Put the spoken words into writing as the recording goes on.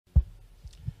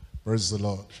Praise the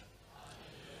Lord.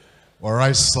 We'll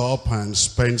rise up and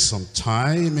spend some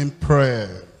time in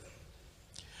prayer.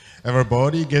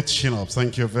 Everybody get chin up.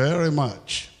 Thank you very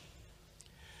much.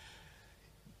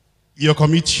 You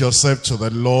commit yourself to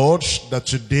the Lord, that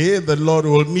today the Lord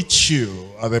will meet you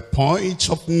at the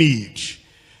point of need,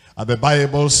 at the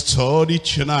Bible study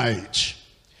tonight.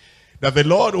 That the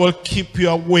Lord will keep you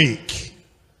awake,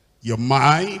 your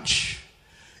mind,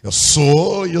 your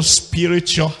soul, your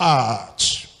spirit, your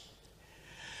heart.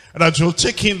 And that you'll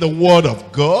take in the word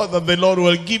of God, that the Lord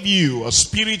will give you a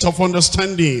spirit of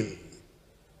understanding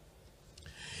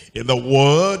in the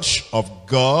word of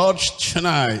God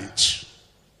tonight.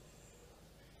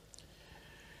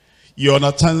 You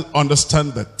understand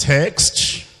the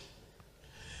text.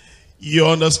 You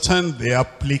understand the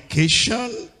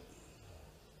application.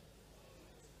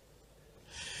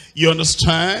 You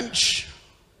understand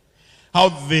how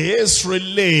this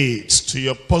relates to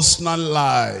your personal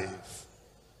life.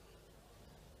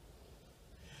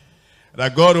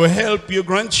 That God will help you,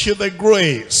 grant you the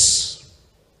grace.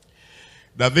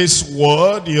 That this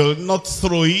word, you'll not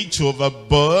throw it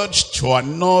overboard to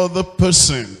another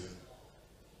person.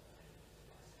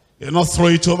 You'll not throw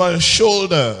it over your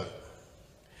shoulder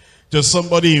to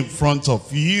somebody in front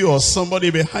of you or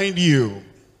somebody behind you.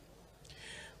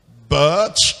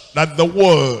 But that the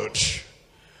word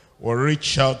will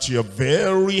reach out to your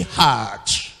very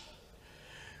heart.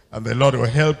 And the Lord will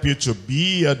help you to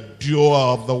be a doer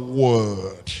of the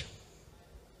word.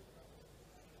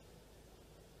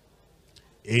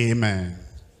 Amen.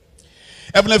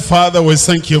 Heavenly Father, we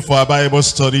thank you for our Bible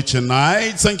study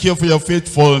tonight. Thank you for your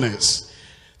faithfulness.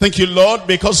 Thank you, Lord,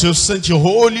 because you sent your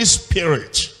Holy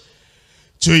Spirit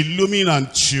to illumine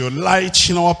and to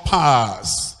lighten our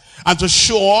paths and to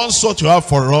show us what you have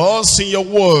for us in your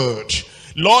word.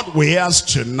 Lord, we ask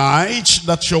tonight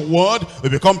that your word will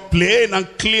become plain and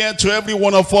clear to every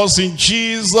one of us in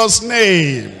Jesus'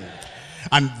 name.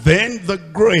 And then the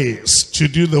grace to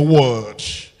do the word.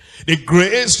 The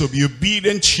grace to be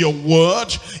obedient to your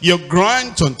word, you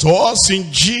grant unto us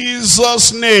in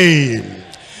Jesus' name.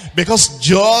 Because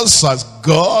just as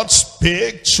God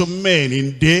spake to men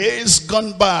in days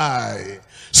gone by,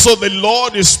 so the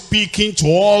Lord is speaking to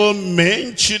all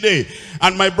men today.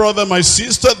 And my brother, my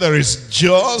sister, there is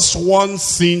just one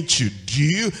thing to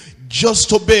do.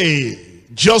 Just obey.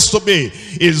 Just obey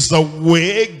is the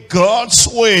way, God's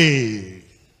way.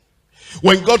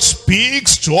 When God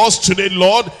speaks to us today,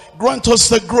 Lord, grant us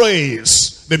the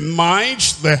grace, the mind,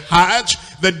 the heart,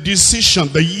 the decision,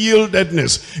 the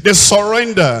yieldedness, the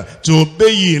surrender to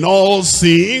obey you in all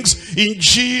things in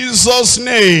Jesus'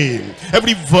 name.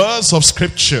 Every verse of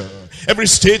scripture, every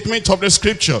statement of the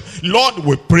scripture, Lord,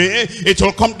 we pray it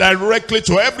will come directly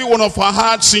to every one of our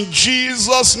hearts in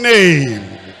Jesus' name.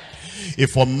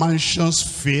 If our mansions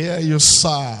fear your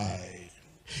sight,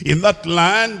 in that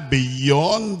land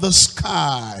beyond the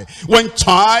sky, when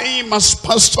time has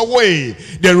passed away,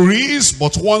 there is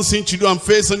but one thing to do, and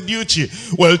faith and duty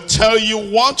will tell you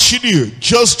what to do.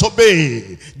 Just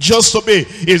obey. Just obey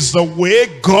is the way,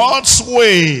 God's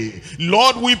way.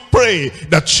 Lord, we pray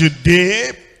that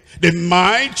today the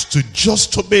mind to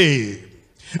just obey,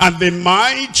 and the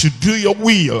mind to do your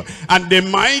will, and the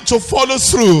mind to follow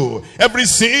through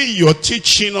everything you're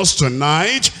teaching us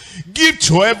tonight. Give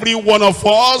to every one of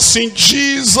us in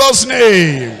Jesus'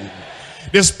 name.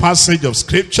 This passage of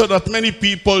scripture that many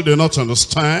people do not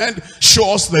understand,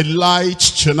 show us the light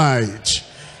tonight.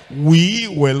 We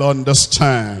will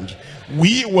understand.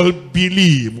 We will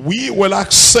believe. We will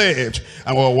accept.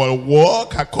 And we will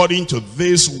walk according to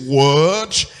this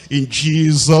word in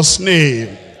Jesus'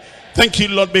 name. Thank you,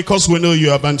 Lord, because we know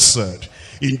you have answered.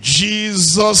 In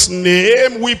Jesus'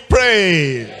 name we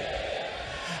pray.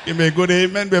 Give me a good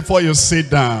amen before you sit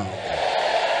down.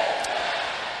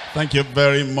 Thank you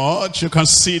very much. You can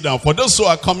sit down. For those who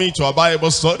are coming to our Bible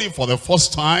study for the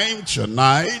first time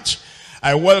tonight,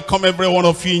 I welcome every one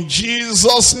of you in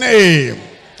Jesus' name.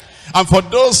 And for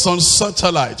those on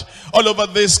satellite, all over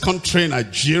this country,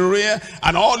 Nigeria,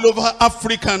 and all over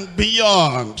Africa and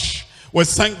beyond, we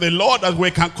thank the Lord that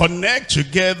we can connect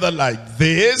together like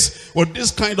this with this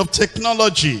kind of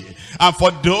technology. And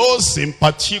for those in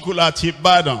particular at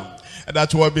Ibadan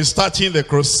that will be starting the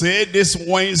crusade this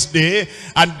Wednesday,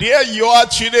 and there you are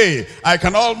today. I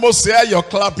can almost hear you're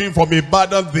clapping from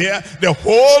Ibadan there. The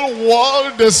whole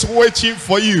world is waiting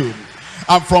for you.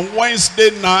 And from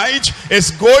Wednesday night,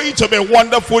 it's going to be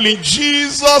wonderful in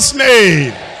Jesus'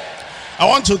 name. I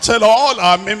want to tell all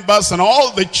our members and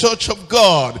all the church of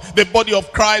God, the body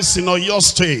of Christ in Oyo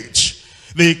State,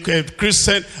 the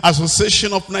Christian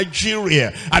Association of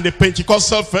Nigeria, and the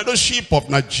Pentecostal Fellowship of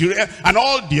Nigeria, and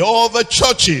all the other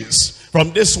churches.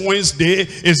 From this Wednesday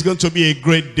is going to be a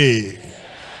great day.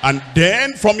 And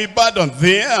then from Ibadan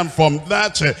there, and from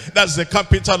that, that's the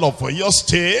capital of your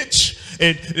state,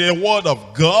 the word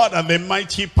of God and the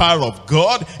mighty power of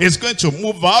God is going to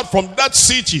move out from that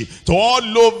city to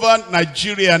all over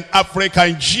Nigeria and Africa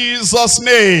in Jesus'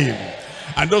 name.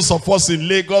 And those of us in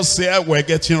Lagos here, we're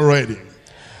getting ready.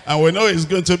 And we know it's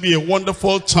going to be a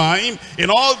wonderful time in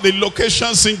all the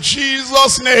locations in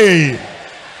Jesus' name.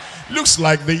 Looks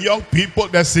like the young people,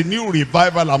 there's a new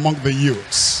revival among the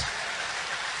youths.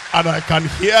 And I can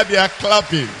hear their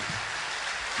clapping.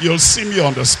 You'll see me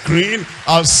on the screen.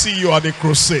 I'll see you at the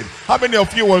crusade. How many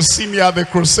of you will see me at the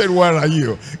crusade? Where are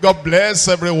you? God bless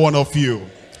every one of you.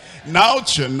 Now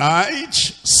tonight,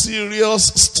 serious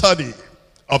study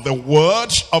of the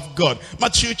word of God.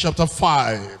 Matthew chapter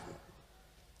 5.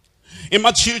 In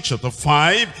Matthew chapter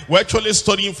 5, we're actually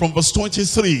studying from verse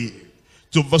 23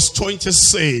 to verse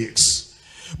 26.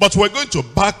 But we're going to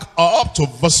back up to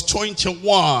verse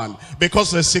 21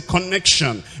 because there's a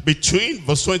connection between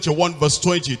verse 21, verse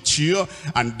 22,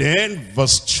 and then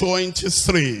verse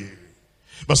 23.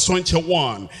 Verse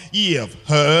 21, ye have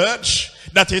heard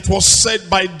that it was said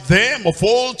by them of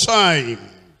old time,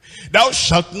 thou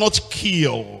shalt not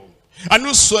kill, and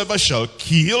whosoever shall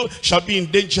kill shall be in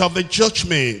danger of the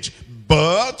judgment.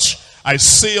 But I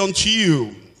say unto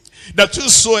you, that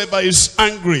whosoever is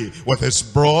angry with his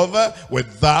brother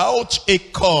without a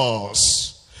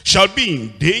cause shall be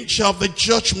in danger of the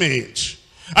judgment.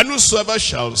 And whosoever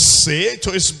shall say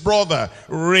to his brother,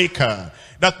 Raca,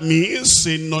 that means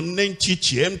a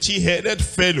non-entity, empty-headed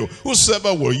fellow.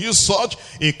 Whosoever will use such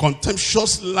a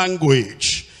contemptuous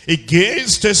language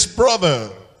against his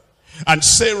brother and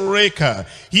say, Raca,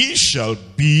 he shall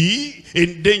be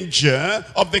in danger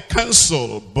of the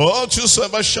council. But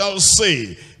whosoever shall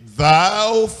say,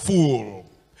 thou fool,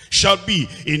 shall be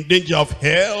in danger of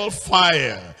hell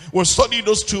fire. We've studied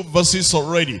those two verses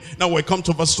already. Now we come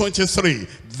to verse 23.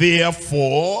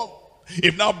 Therefore,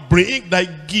 if thou bring thy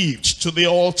gift to the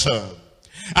altar,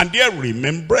 and there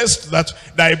rememberest that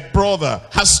thy brother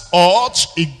has aught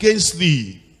against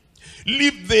thee,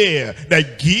 leave there thy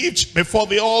gift before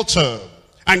the altar,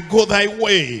 and go thy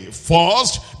way.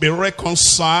 First be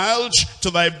reconciled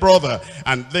to thy brother,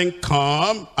 and then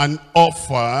come and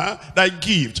offer thy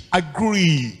gift.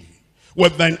 Agree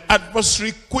with thine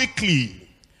adversary quickly,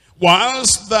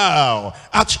 whilst thou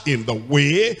art in the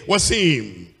way with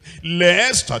him,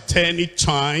 lest at any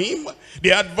time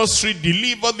the adversary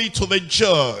deliver thee to the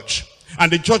judge,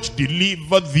 and the judge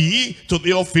deliver thee to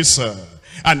the officer,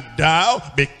 and thou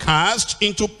be cast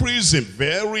into prison.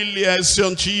 Verily I say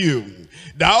unto you,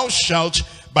 thou shalt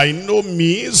by no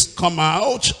means come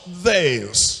out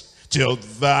thence, till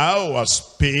thou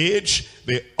hast paid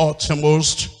the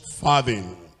uttermost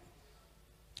farthing.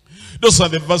 Those are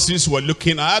the verses we're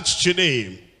looking at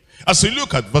today. As we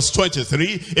look at verse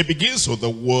 23, it begins with the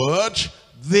word,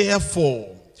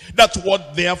 therefore. That word,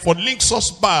 therefore, links us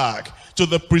back to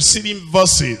the preceding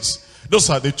verses. Those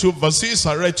are the two verses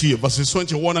I read to you, verses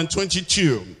 21 and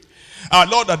 22. Our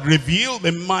Lord had revealed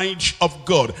the mind of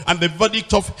God and the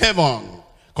verdict of heaven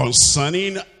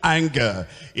concerning anger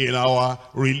in our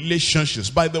relationships.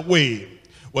 By the way,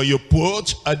 when you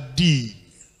put a D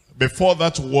before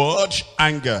that word,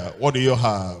 anger, what do you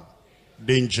have?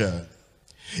 Danger.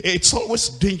 It's always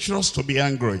dangerous to be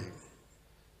angry.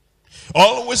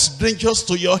 Always dangerous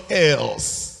to your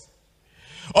health.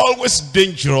 Always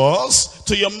dangerous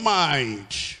to your mind.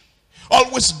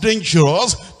 Always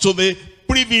dangerous to the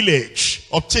privilege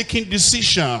of taking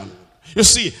decision. You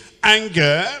see,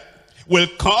 anger will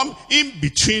come in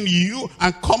between you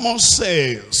and common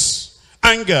sense.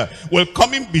 Anger will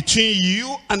come in between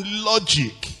you and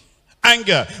logic.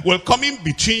 Anger will come in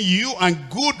between you and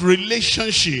good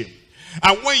relationship.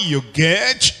 And when you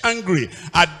get angry,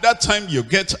 at that time you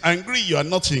get angry, you are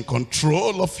not in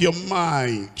control of your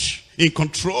mind, in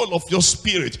control of your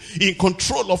spirit, in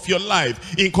control of your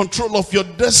life, in control of your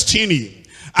destiny.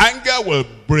 Anger will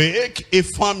break a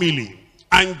family.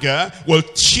 Anger will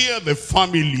tear the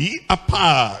family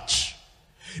apart.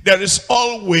 There is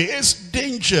always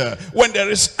danger when there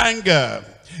is anger.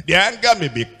 The anger may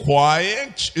be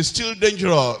quiet, it's still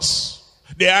dangerous.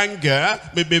 The anger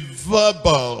may be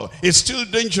verbal, it's still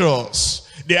dangerous.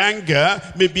 The anger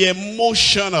may be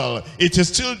emotional, it is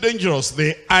still dangerous.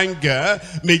 The anger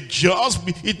may just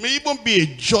be, it may even be a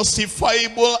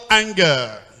justifiable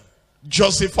anger.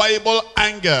 Justifiable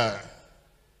anger.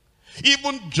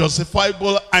 Even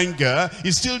justifiable anger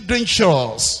is still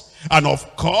dangerous. And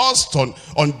of course,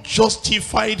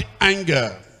 unjustified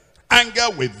anger. Anger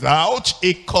without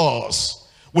a cause,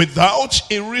 without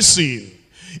a reason.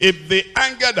 If the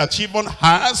anger that even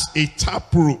has a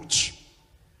taproot,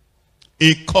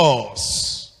 a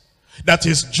cause that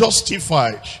is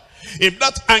justified, if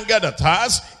that anger that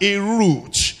has a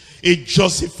root, a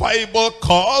justifiable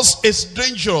cause is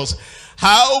dangerous,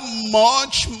 how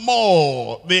much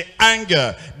more the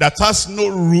anger that has no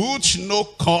root, no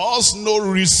cause, no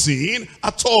reason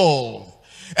at all.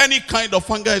 Any kind of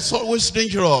anger is always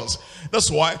dangerous.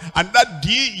 That's why, and that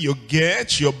deal you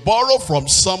get, you borrow from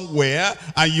somewhere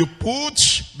and you put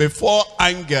before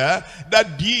anger,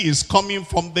 that deal is coming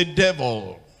from the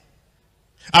devil.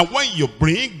 And when you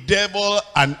bring devil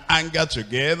and anger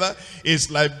together, it's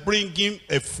like bringing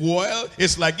a fuel,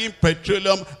 it's like in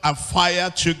petroleum and fire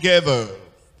together.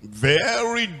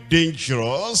 Very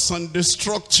dangerous and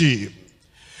destructive.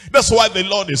 That's why the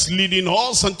Lord is leading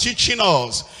us and teaching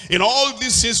us. In all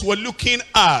these things we're looking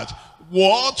at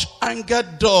what anger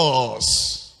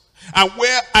does and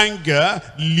where anger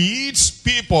leads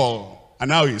people. And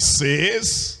now he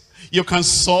says, you can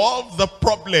solve the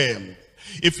problem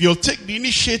if you take the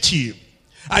initiative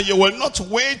and you will not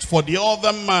wait for the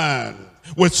other man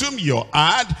with whom you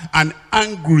had an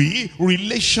angry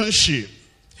relationship,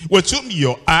 with whom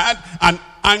you had an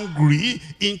angry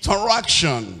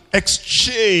interaction,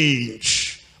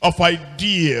 exchange of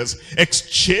ideas,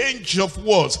 exchange of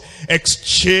words,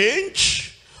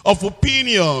 exchange of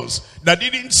opinions that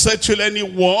didn't settle any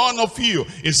one of you.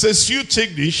 It says you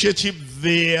take the initiative,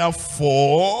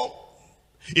 therefore,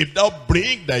 if thou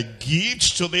bring thy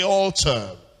gift to the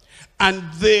altar, and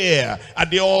there at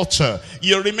the altar,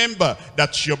 you remember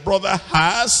that your brother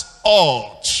has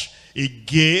aught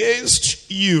against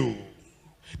you.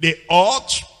 The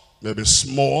ought may be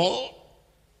small,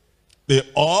 the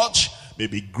ought may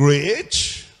be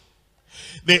great,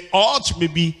 the ought may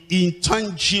be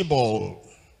intangible,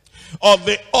 or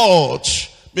the ought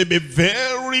may be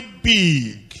very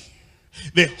big.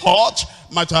 The ought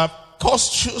might have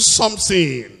cost you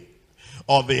something,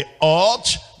 or the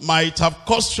ought might have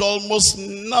cost you almost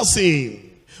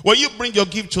nothing. When you bring your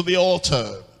gift to the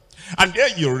altar, and there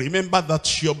you remember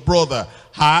that your brother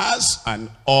has an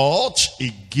ought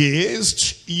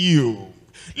against you,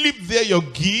 leave there your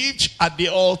gift at the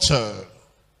altar.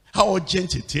 How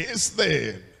urgent it is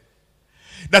then,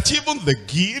 that even the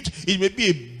gift, it may be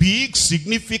a big,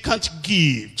 significant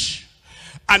gift,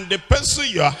 and the person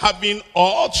you are having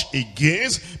ought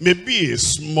against may be a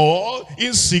small,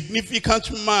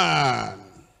 insignificant man.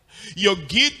 Your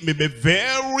gift may be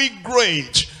very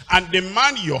great, and the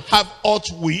man you have ought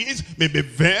with may be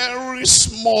very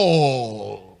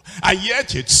small. And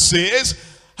yet it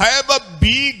says, however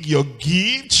big your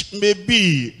gift may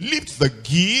be, lift the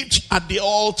gift at the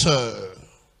altar.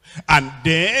 And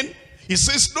then he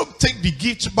says, don't take the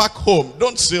gift back home.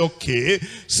 Don't say, okay,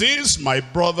 since my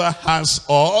brother has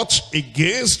aught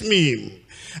against me,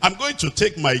 I'm going to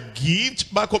take my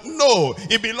gift back home. No,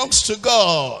 it belongs to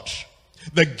God.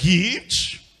 The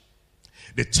gift,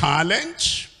 the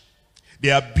talent, the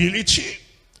ability,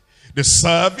 the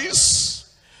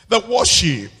service, the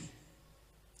worship,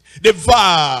 the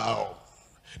vow,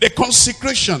 the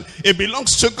consecration, it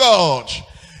belongs to God.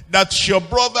 That your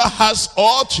brother has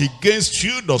aught against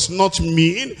you does not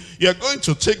mean you're going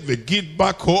to take the gift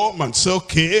back home and say,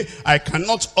 okay, I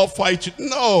cannot offer it.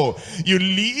 No, you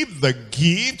leave the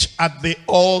gift at the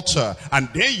altar and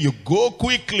then you go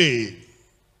quickly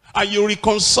and you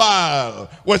reconcile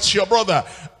with your brother.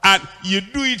 And you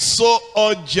do it so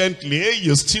urgently,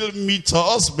 you still meet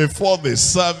us before the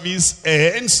service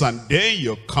ends, and then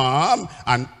you come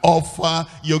and offer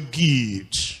your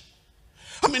gift.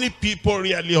 How many people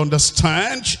really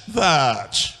understand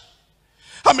that?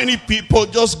 How many people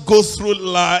just go through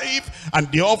life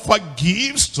and they offer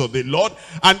gifts to the Lord,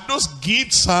 and those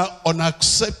gifts are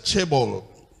unacceptable?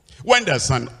 When there's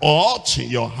an ought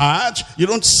in your heart, you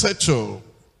don't settle.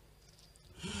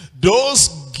 Those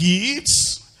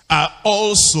gifts are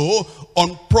also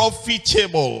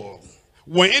unprofitable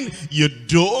when you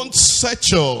don't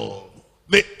settle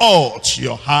the ought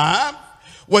you have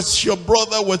with your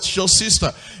brother, with your sister.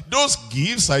 Those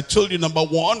gifts, I told you, number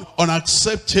one,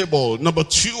 unacceptable. Number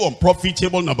two,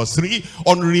 unprofitable. Number three,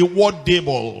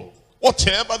 unrewardable.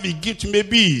 Whatever the gift may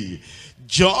be,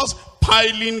 just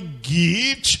piling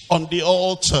gifts on the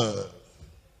altar.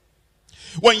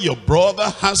 When your brother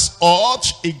has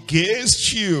aught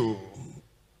against you,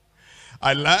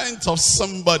 I learned of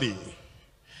somebody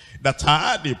that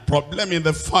had a problem in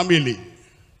the family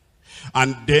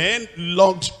and then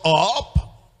locked up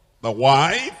the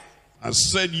wife and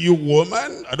said, you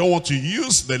woman, I don't want to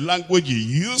use the language you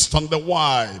used on the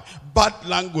wife. Bad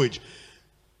language.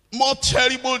 More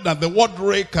terrible than the word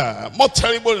raker, more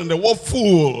terrible than the word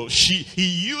fool. He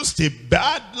used a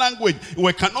bad language.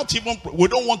 We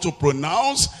don't want to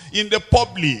pronounce in the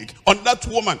public on that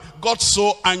woman. Got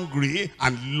so angry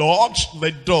and locked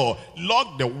the door,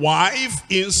 locked the wife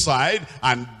inside,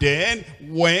 and then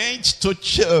went to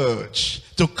church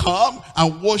to come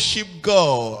and worship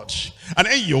God. And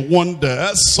then you wonder,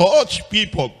 such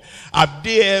people, have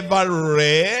they ever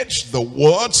read the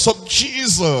words of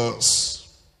Jesus?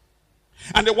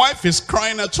 And the wife is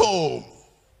crying at home.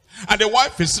 And the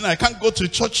wife is saying, I can't go to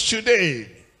church today.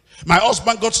 My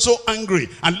husband got so angry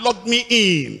and locked me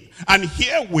in. And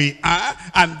here we are,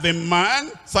 and the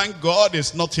man, thank God,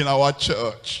 is not in our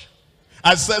church.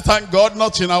 I said, thank God,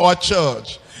 not in our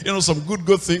church. You know, some good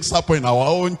things happen in our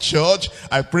own church.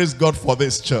 I praise God for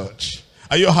this church.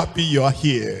 Are you happy you are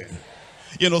here?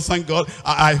 You know, thank God.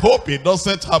 I hope it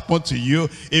doesn't happen to you.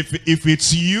 If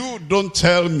it's you, don't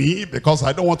tell me, because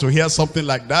I don't want to hear something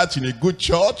like that in a good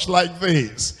church like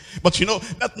this. But you know,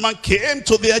 that man came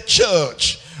to their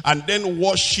church and then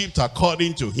worshipped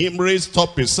according to him, raised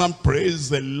up his son,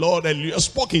 praised the Lord, and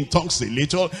spoke in tongues a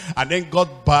little, and then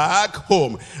got back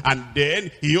home. And then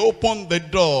he opened the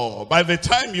door. By the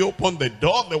time he opened the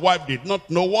door, the wife did not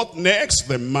know what next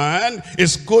the man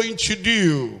is going to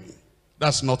do.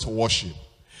 That's not worship.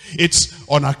 It's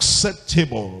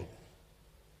unacceptable.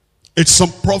 It's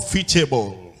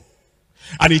unprofitable.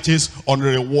 And it is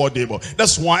unrewardable.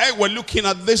 That's why we're looking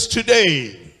at this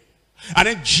today. And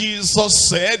then Jesus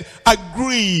said,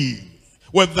 agree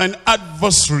with an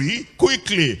adversary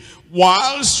quickly,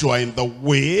 whilst you are in the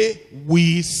way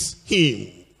with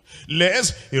him,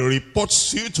 lest he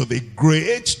reports you to the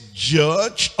great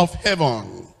judge of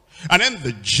heaven. And then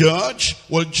the judge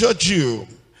will judge you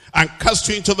and cast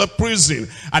you into the prison.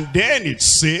 And then it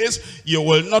says, you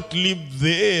will not live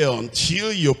there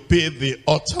until you pay the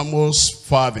uttermost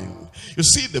farthing. You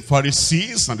see, the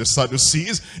Pharisees and the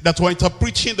Sadducees that were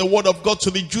interpreting the word of God to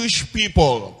the Jewish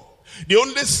people, they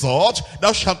only thought,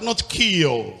 thou shalt not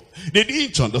kill. They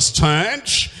didn't understand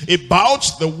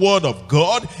about the word of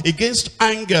God against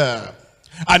anger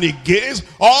and against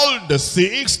all the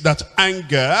things that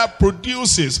anger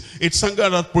produces. It's anger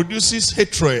that produces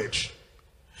hatred.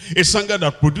 It's anger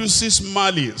that produces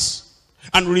malice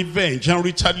and revenge and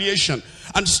retaliation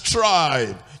and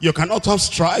strife. You cannot have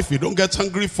strife if you don't get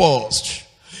angry first.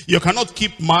 You cannot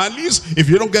keep malice if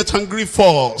you don't get angry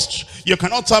first. You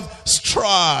cannot have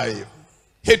strife,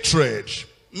 hatred,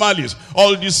 malice,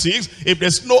 all these things if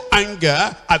there's no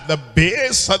anger at the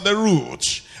base, at the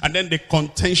root. And then the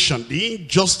contention, the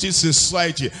injustice in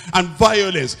society, and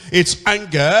violence. It's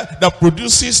anger that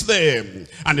produces them.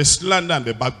 And the slander and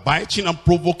the backbiting and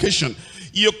provocation.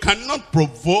 You cannot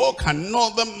provoke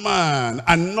another man,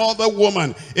 another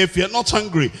woman, if you're not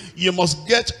angry. You must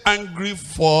get angry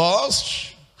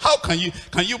first. How can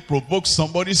you provoke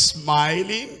somebody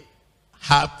smiling,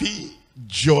 happy,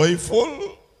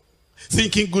 joyful,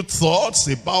 thinking good thoughts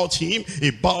about him,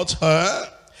 about her?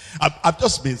 I've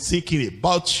just been thinking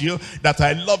about you, that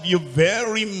I love you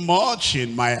very much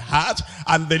in my heart,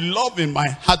 and the love in my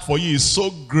heart for you is so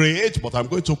great, but I'm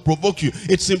going to provoke you.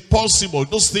 It's impossible.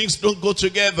 Those things don't go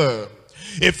together.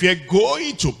 If you're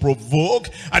going to provoke,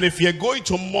 and if you're going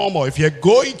to murmur, if you're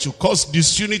going to cause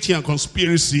disunity and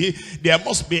conspiracy, there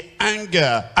must be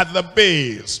anger at the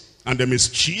base, and the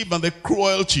mischief and the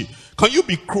cruelty. Can you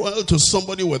be cruel to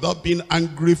somebody without being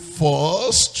angry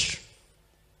first?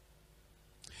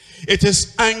 It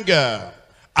is anger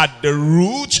at the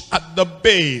root, at the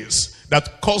base,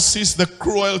 that causes the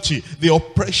cruelty, the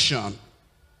oppression,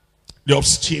 the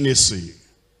obstinacy.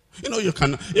 You know, you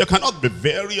cannot be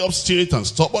very obstinate and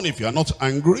stubborn if you are not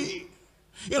angry.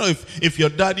 You know, if your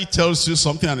daddy tells you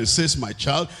something and he says, my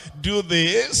child, do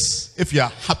this. If you are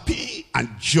happy and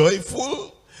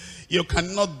joyful, you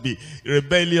cannot be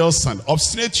rebellious and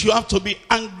obstinate. You have to be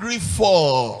angry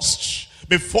first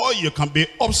before you can be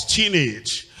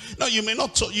obstinate. Now, you may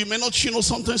not, you know,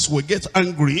 sometimes we get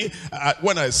angry.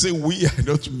 When I say we,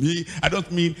 I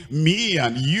don't mean me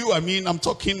and you. I mean, I'm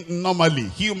talking normally.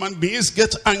 Human beings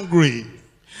get angry.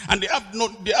 And they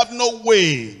have no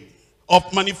way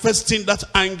of manifesting that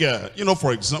anger. You know,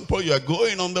 for example, you are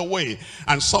going on the way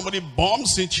and somebody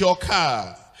bumps into your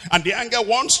car. And the anger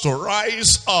wants to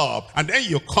rise up. And then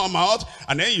you come out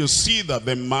and then you see that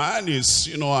the man is,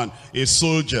 you know, a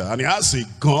soldier. And he has a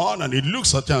gun and he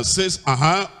looks at you and says,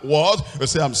 what? You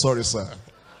say, I'm sorry, sir.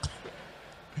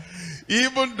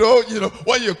 Even though, you know,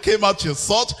 when you came out, you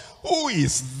thought, who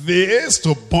is this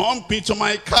to bump into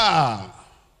my car?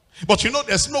 But you know,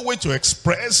 there's no way to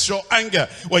express your anger.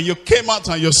 When you came out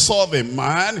and you saw the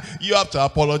man, you have to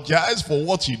apologize for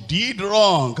what you did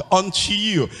wrong unto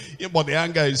you. Yeah, but the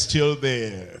anger is still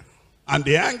there. And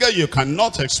the anger you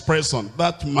cannot express on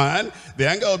that man, the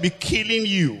anger will be killing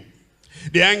you.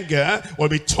 The anger will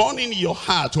be turning your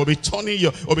heart, will be turning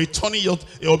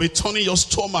your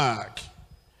stomach.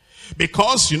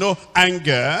 Because, you know,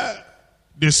 anger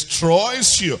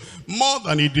destroys you more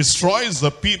than it destroys the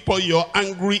people you're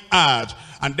angry at.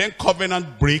 And then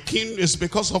covenant breaking is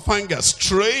because of anger.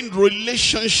 Strained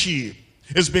relationship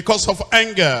is because of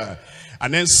anger.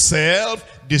 And then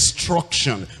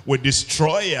self-destruction. We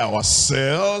destroy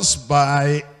ourselves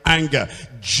by anger.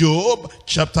 Job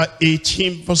chapter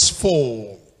 18 verse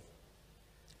 4.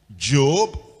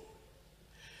 Job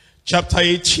chapter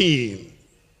 18.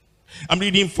 I'm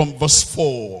reading from verse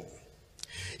 4.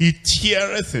 He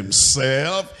teareth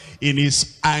himself in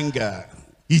his anger.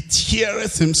 He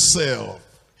teareth himself.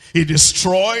 He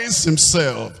destroys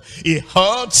himself. He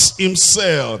hurts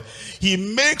himself. He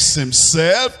makes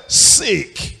himself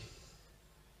sick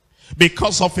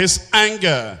because of his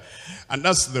anger. And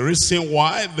that's the reason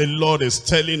why the Lord is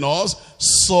telling us,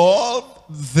 solve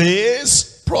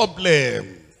this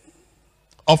problem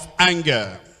of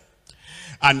anger.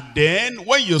 And then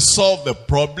when you solve the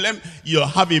problem, you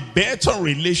have a better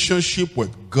relationship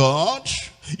with God.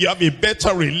 You have a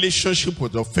better relationship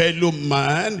with your fellow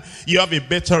man. You have a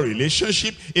better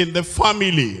relationship in the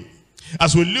family.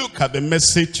 As we look at the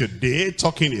message today,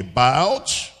 talking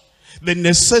about the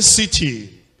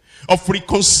necessity of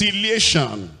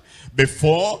reconciliation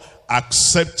before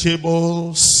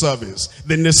acceptable service.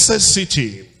 The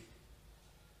necessity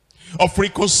of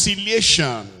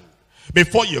reconciliation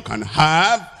before you can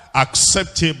have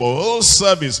acceptable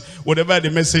service. Whatever the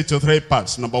message to 3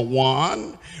 parts. Number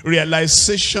 1,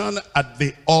 realization at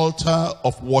the altar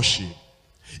of worship.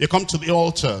 You come to the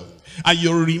altar and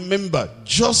you remember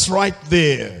just right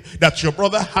there that your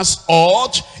brother has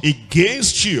aught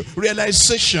against you.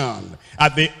 Realization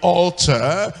at the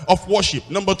altar of worship.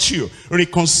 Number 2,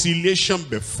 reconciliation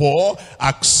before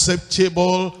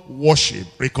acceptable worship.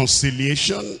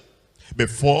 Reconciliation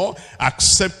before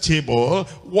acceptable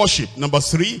worship. Number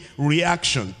 3,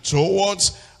 reaction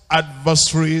towards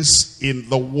adversaries in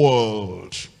the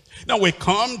world. Now we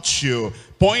come to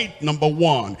point number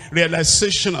 1,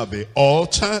 realization at the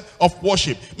altar of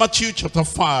worship. Matthew chapter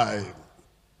 5.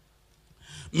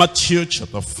 Matthew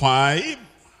chapter 5.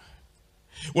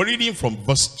 We're reading from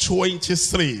verse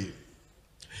 23.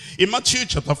 In Matthew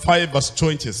chapter 5 verse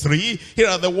 23, here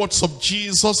are the words of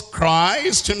Jesus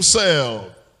Christ himself.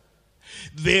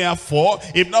 Therefore,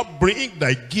 if not bring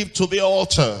thy gift to the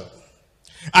altar,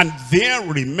 and there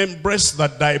rememberest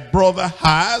that thy brother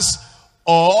has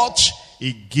aught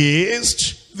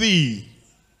against thee.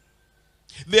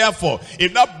 Therefore,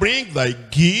 if not bring thy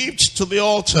gift to the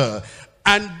altar,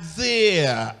 and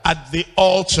there at the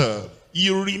altar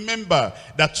you remember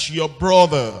that your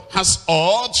brother has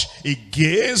aught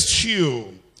against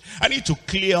you. I need to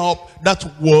clear up that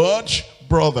word,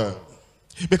 brother.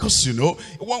 Because, you know,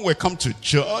 when we come to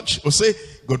church, we say,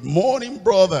 good morning,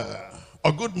 brother,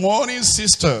 or good morning,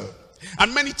 sister.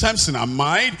 And many times in our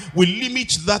mind, we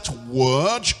limit that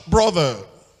word, brother.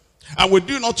 And we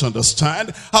do not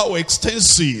understand how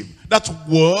extensive that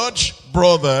word,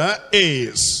 brother,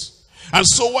 is. And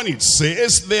so when it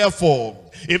says, therefore,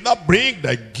 if thou bring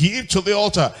thy gift to the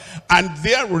altar, and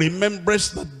there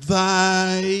rememberest that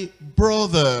thy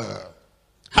brother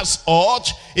has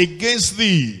aught against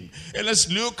thee. And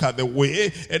let's look at the way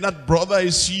that brother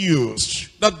is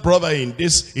used. That brother in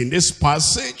this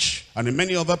passage and in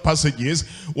many other passages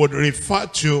would refer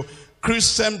to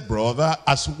Christian brother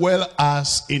as well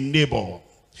as a neighbor.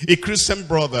 A Christian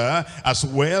brother as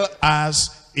well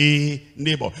as a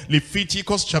neighbor.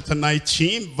 Leviticus chapter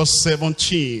 19 verse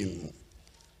 17.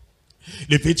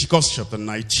 Leviticus chapter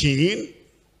 19.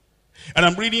 And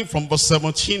I'm reading from verse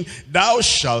 17. Thou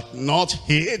shalt not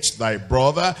hate thy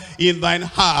brother in thine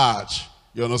heart.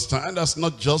 You understand? That's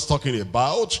not just talking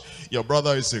about your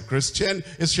brother is a Christian,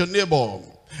 it's your neighbor.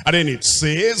 And then it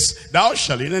says, thou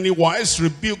shalt in any wise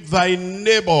rebuke thy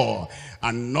neighbor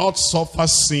and not suffer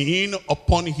sin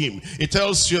upon him. It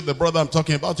tells you the brother I'm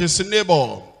talking about is a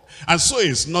neighbor. And so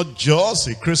it's not just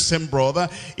a Christian brother.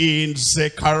 In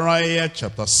Zechariah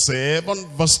chapter 7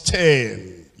 verse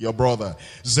 10. Your brother,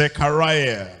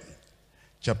 Zechariah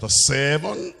chapter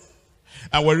 7,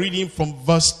 and we're reading from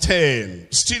verse 10,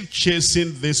 still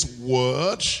chasing this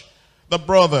word, the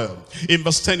brother. In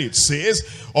verse 10 it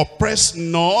says, oppress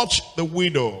not the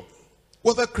widow,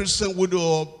 whether Christian widow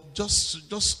or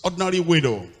just ordinary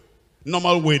widow.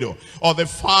 normal widow, or the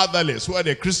fatherless, who are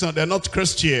the Christian, they're not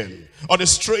Christian, or the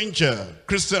stranger,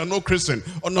 Christian, no Christian,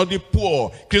 or not the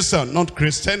poor, Christian, not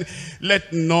Christian.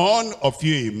 Let none of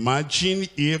you imagine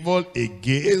evil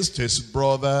against his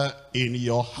brother in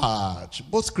your heart.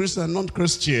 Both Christian and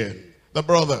non-Christian, the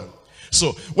brother.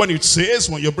 So when it says,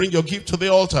 when you bring your gift to the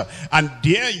altar, and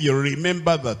there you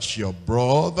remember that your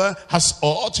brother has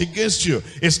aught against you,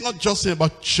 it's not just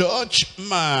about church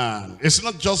man. It's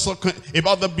not just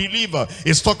about the believer.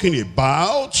 It's talking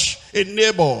about a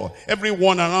neighbor,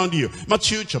 everyone around you.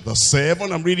 Matthew chapter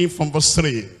 7, I'm reading from verse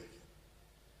 3.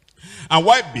 And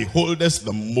why beholdest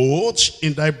the mote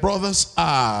in thy brother's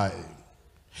eye,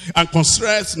 and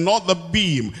considerest not the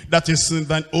beam that is in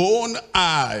thine own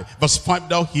eye? Verse 5,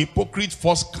 thou hypocrite,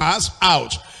 first cast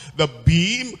out the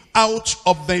beam out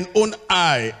of thine own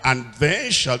eye, and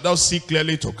then shalt thou see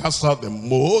clearly to cast out the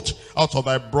mote out of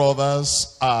thy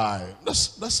brother's eye.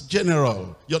 That's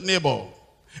general, your neighbor.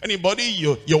 Anybody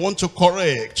you want to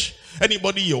correct,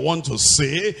 anybody you want to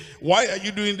say, why are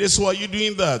you doing this, why are you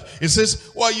doing that? It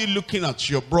says, why are you looking at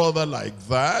your brother like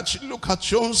that? Look at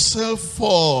yourself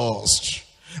first,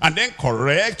 and then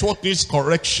correct what needs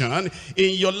correction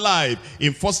in your life.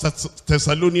 In 1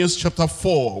 Thessalonians chapter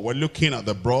 4, we're looking at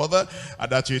the brother,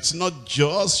 and that it's not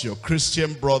just your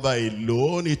Christian brother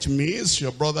alone, it means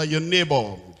your brother, your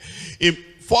neighbor. In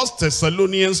 1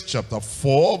 Thessalonians chapter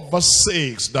 4, verse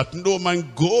 6, that no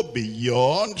man go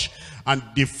beyond and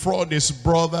defraud his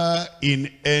brother in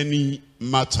any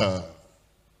matter.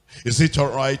 Is it all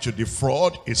right to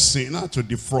defraud a sinner, to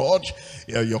defraud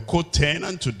your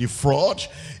co-tenant, to defraud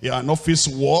an office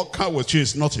worker which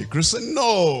is not a Christian?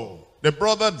 No. The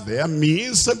brother there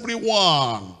means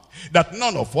everyone. That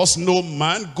none of us, no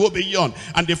man, go beyond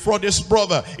and defraud his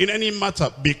brother in any matter,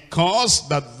 because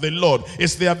that the Lord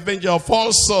is the avenger of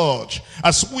all such,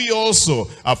 as we also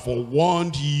have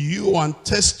forewarned you and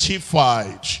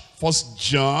testified. 1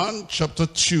 John chapter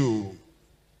 2.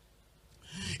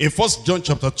 In 1 John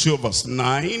chapter 2 verse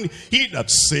 9, he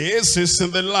that says is in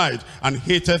the light and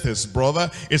hateth his brother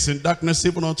is in darkness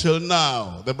even until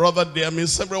now. The brother there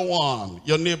means everyone,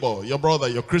 your neighbor, your brother,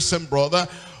 your Christian brother,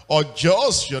 or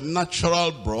just your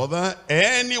natural brother,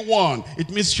 anyone. It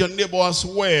means your neighbor as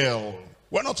well.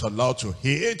 We're not allowed to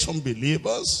hate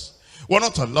unbelievers. We're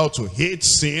not allowed to hate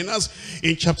sinners.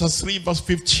 In chapter 3 verse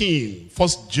 15, 1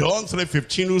 John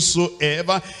 3:15,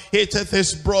 whosoever hateth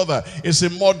his brother is a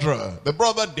murderer. The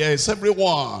brother there is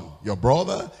everyone. Your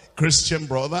brother, Christian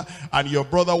brother, and your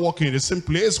brother walking in the same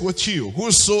place with you.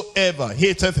 Whosoever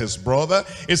hateth his brother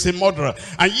is a murderer.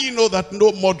 And ye know that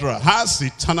no murderer has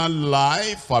eternal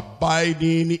life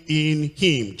abiding in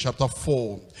him. Chapter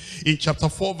 4. In chapter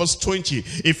 4 verse 20,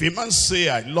 if a man say,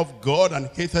 I love God, and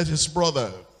hateth his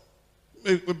brother,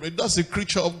 that's a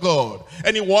creature of God.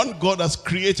 Anyone God has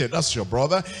created, that's your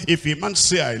brother. If a man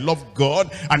say, I love God,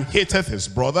 and hateth his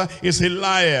brother, is a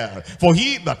liar. For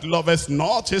he that loveth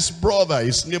not his brother,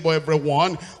 his neighbor,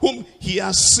 everyone whom he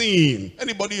has seen.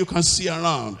 Anybody you can see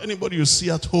around, anybody you see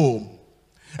at home,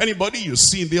 anybody you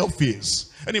see in the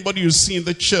office, anybody you see in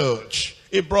the church,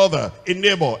 a brother, a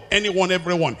neighbor, anyone,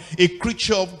 everyone, a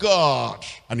creature of God,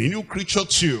 and a new creature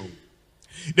too.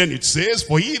 Then it says,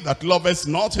 for he that loveth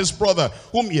not his brother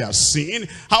whom he has seen,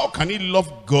 how can he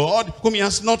love God whom he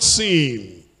has not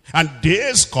seen? And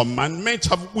this commandment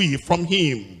have we from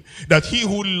him, that he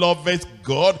who loveth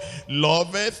God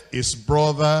loveth his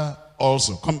brother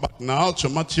also. Come back now to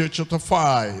Matthew chapter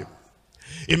 5.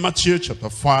 In Matthew chapter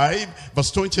 5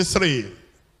 verse 23,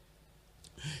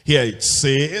 here it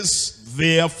says,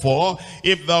 therefore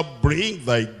if thou bring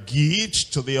thy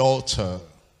gift to the altar,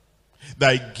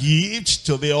 thy gift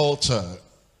to the altar.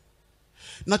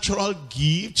 Natural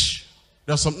gifts,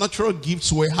 there are some natural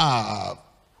gifts we have.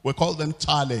 We call them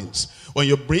talents. When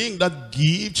you bring that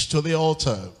gift to the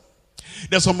altar,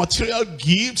 there's some material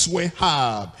gifts we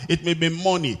have. It may be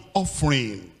money,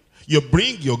 offering. You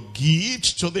bring your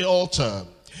gift to the altar.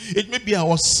 It may be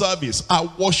our service,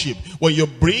 our worship. When you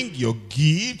bring your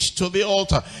gift to the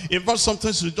altar, in fact,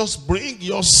 sometimes you just bring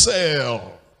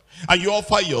yourself. And you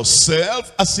offer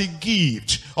yourself as a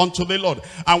gift unto the Lord.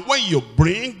 And when you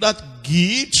bring that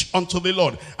gift unto the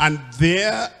Lord, and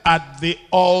there at the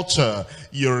altar,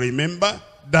 you remember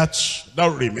that, thou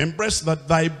rememberest that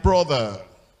thy brother,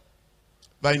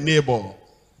 thy neighbor,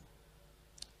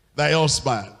 thy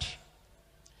husband,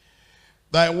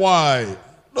 thy wife,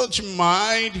 don't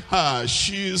mind her.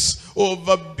 She's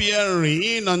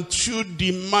overbearing and too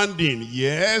demanding.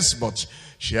 Yes, but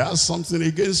she has something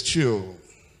against you.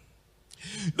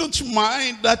 Don't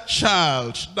mind that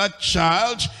child. That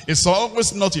child is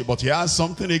always naughty, but he has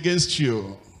something against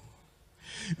you.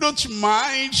 Don't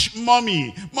mind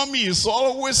mommy. Mommy is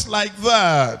always like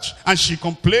that. And she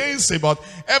complains about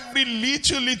every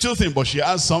little thing, but she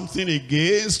has something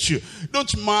against you.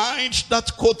 Don't mind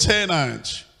that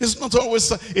co-tenant.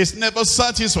 It's never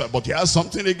satisfied, but he has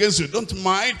something against you. Don't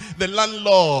mind the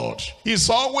landlord. He's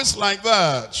always like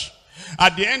that.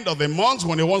 At the end of the month,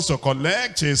 when he wants to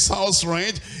collect his house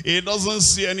rent, he doesn't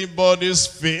see anybody's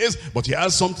face, but he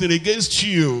has something against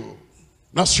you.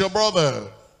 That's your brother.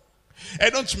 I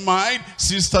don't mind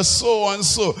sister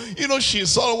so-and-so.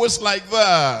 She's always like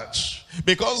that.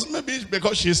 Maybe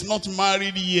because she's not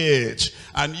married yet.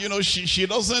 And, she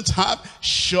doesn't have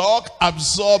shock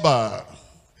absorber.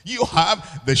 You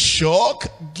have the shock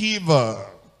giver.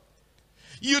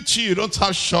 You too, you don't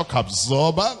have shock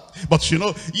absorber, but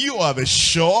you are the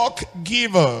shock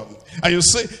giver. And you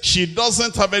say, she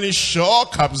doesn't have any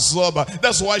shock absorber.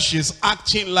 That's why she's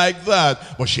acting like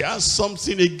that. But she has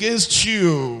something against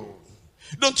you.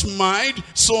 Don't mind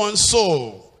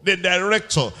so-and-so, the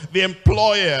director, the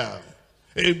employer.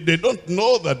 They don't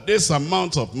know that this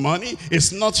amount of money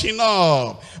is not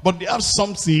enough. But they have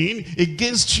something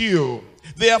against you.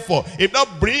 Therefore, if thou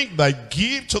bring thy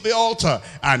gift to the altar,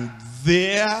 and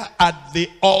there at the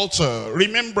altar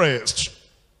rememberest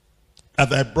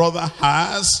that thy brother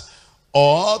has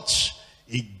aught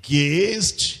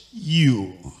against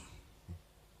you.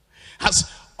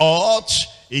 Has aught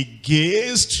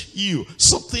against you.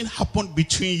 Something happened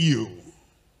between you.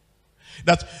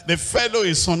 That the fellow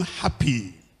is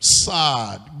unhappy,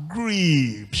 sad,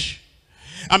 grieved.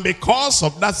 And because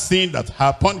of that thing that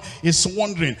happened, he's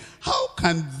wondering, how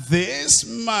can this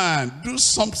man do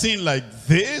something like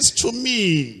this to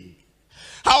me?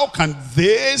 How can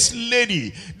this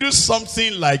lady do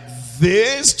something like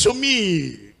this to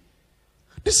me?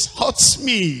 This hurts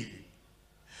me.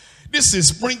 This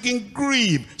is bringing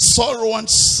grief, sorrow, and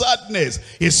sadness.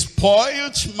 It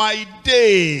spoiled my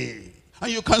day.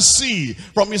 And you can see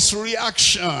from his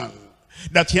reaction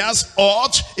that he has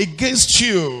aught against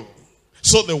you.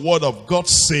 So the word of God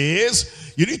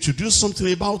says, you need to do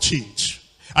something about it.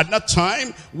 At that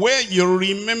time, where you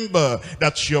remember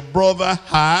that your brother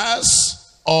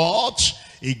has aught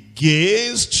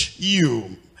against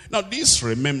you. Now this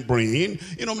remembering,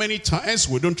 many times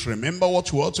we don't remember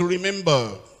what we ought to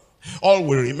remember. All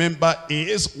we remember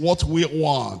is what we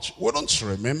want. We don't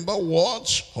remember what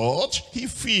hurt he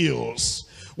feels.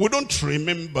 We don't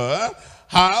remember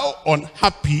how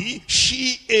unhappy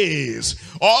she is.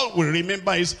 All we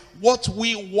remember is what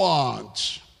we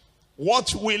want,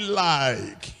 what we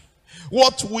like,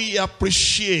 what we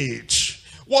appreciate,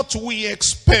 what we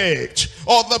expect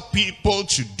other people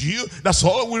to do. That's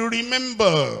all we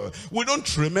remember. We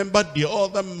don't remember the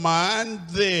other man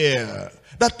there.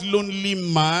 That lonely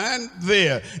man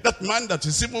there, that man that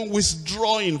is even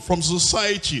withdrawing from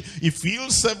society. He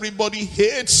feels everybody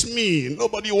hates me.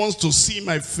 Nobody wants to see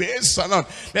my face.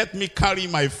 Let me carry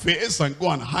my face and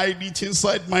go and hide it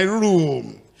inside my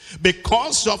room.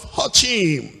 Because of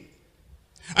hurting.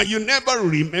 And you never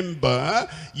remember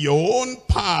your own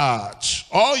part.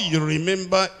 All you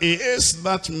remember is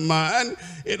that man,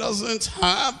 he doesn't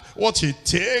have what it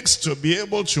takes to be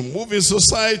able to move in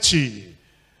society.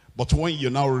 But when you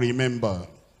now remember,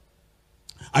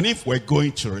 and if we're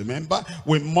going to remember,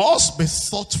 we must be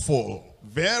thoughtful,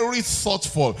 very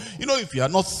thoughtful. If you are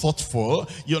not thoughtful,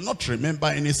 you'll not remember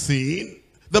anything.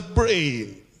 The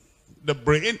brain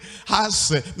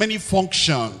has many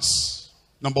functions.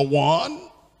 Number one,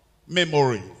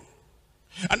 memory.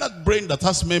 And that brain that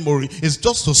has memory is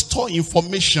just to store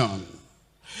information.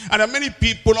 And there are many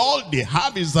people, all they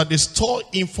have is that they store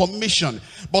information.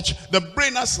 But the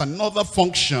brain has another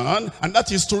function, and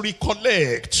that is to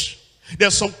recollect. There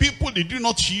are some people, they do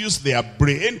not use their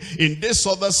brain in this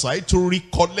other side to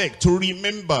recollect, to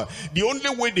remember. The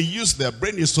only way they use their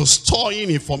brain is to store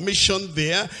in information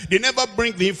there. They never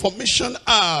bring the information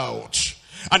out.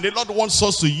 And the Lord wants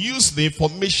us to use the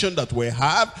information that we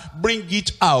have, bring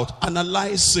it out,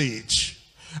 analyze it.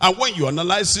 And when you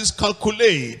analyze this,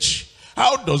 calculate.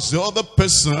 How does the other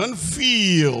person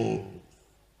feel?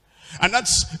 And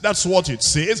that's what it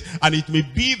says. And it may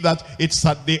be that it's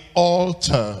at the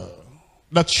altar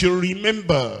that you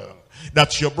remember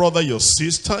that your brother, your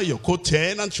sister, your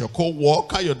co-tenant, your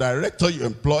co-worker, your director, your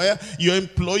employer, your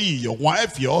employee, your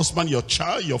wife, your husband, your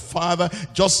child, your father,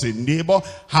 just a neighbor,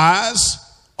 has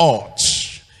aught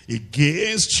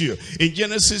against you. In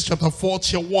Genesis chapter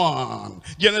 41,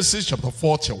 Genesis chapter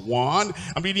 41,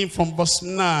 I'm reading from verse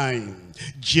 9.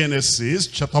 Genesis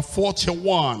chapter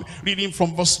 41, reading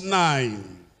from verse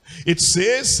 9. It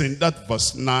says in that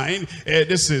verse 9,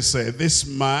 this is this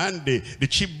man, the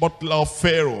chief butler of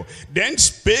Pharaoh. Then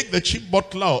spake the chief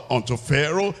butler unto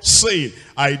Pharaoh, saying,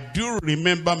 I do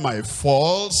remember my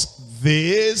faults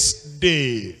this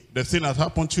day. The thing that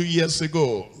happened 2 years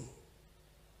ago.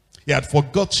 He had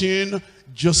forgotten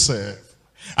Joseph.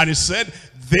 And he said,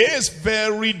 this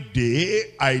very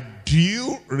day I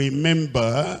do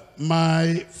remember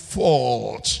my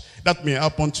fault. That may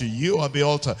happen to you at the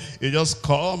altar. You just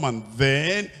come and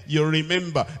then you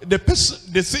remember. The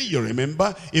person, they say you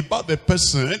remember about the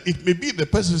person. It may be the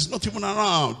person is not even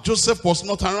around. Joseph was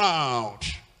not around.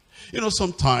 You know,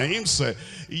 sometimes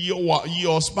your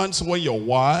husbands, when your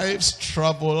wives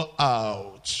travel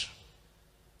out,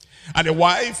 and the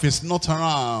wife is not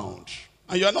around,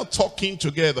 and you are not talking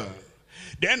together,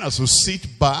 then as you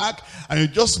sit back and you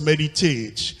just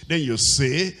meditate, then you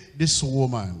say, this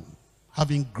woman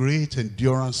having great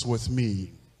endurance with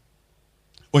me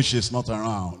when she's not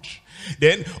around.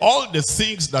 Then all the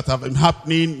things that have been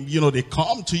happening, you know, they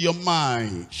come to your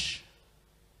mind.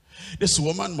 This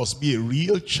woman must be a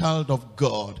real child of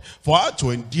God. For her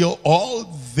to endure all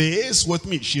this with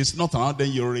me, she's not around,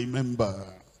 then you remember.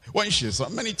 When she's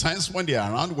many times when they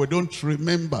are around, we don't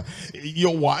remember.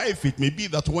 Your wife, it may be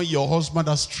that when your husband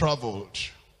has traveled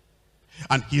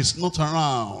and he's not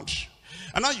around,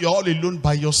 and now you're all alone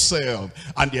by yourself,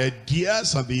 and the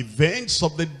ideas and the events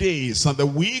of the days and the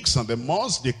weeks and the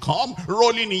months, they come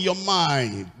rolling in your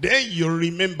mind. Then you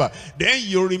remember. Then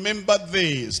you remember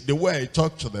this, the way I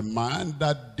talked to the man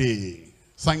that day.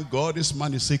 Thank God this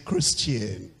man is a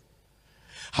Christian.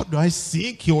 How do I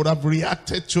think he would have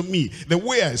reacted to me? The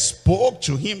way I spoke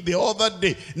to him the other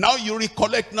day. Now you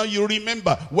recollect, now you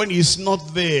remember when he's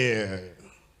not there.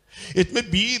 It may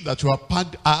be that you are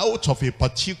packed out of a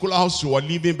particular house you were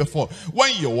living before.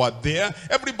 When you were there,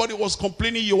 everybody was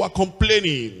complaining, you were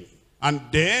complaining. And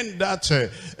then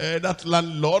that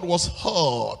landlord was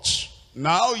hurt.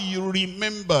 Now you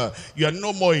remember. You are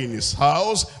no more in his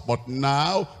house, but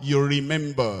now you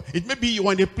remember. It may be you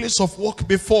were in a place of work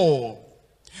before.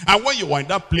 And when you were in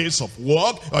that place of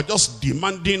work, you are just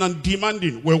demanding and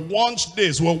demanding. We want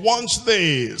this, we want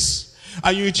this.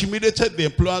 And you intimidated the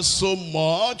employer so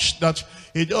much that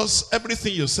he just,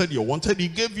 everything you said you wanted, he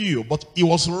gave you. But he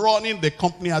was running the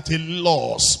company at a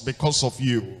loss because of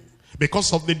you.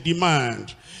 Because of the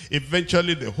demand.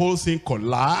 Eventually the whole thing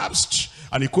collapsed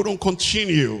and he couldn't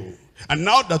continue. And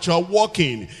now that you are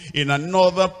working in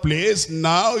another place,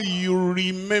 now you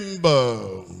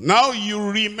remember. Now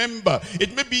you remember.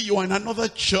 It may be you were in another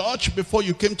church before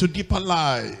you came to Deeper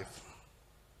Life.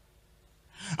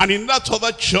 And in that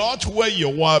other church where you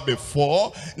were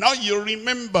before, now you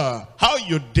remember how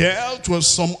you dealt with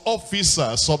some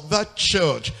officers of that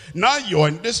church. Now you are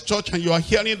in this church and you are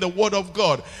hearing the word of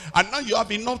God. And now you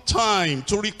have enough time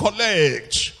to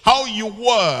recollect how you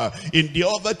were in the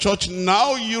other church.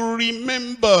 Now you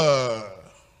remember.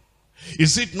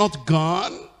 Is it not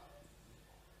gone?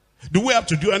 Do we have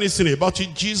to do anything about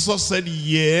it? Jesus said,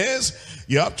 yes,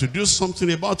 you have to do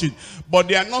something about it. But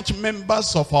they are not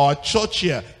members of our church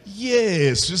here.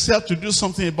 Yes, you still have to do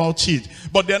something about it.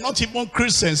 But they are not even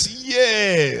Christians.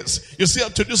 Yes, you still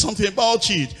have to do something about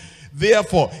it.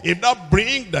 Therefore, if thou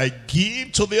bring thy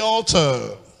gift to the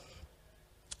altar,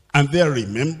 and there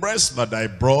rememberest that thy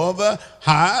brother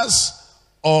has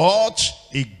aught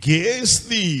against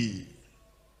thee,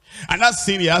 and that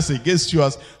thing he has against you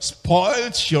has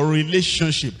spoiled your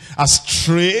relationship, has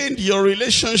strained your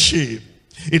relationship.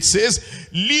 It says,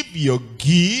 leave your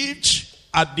gift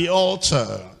at the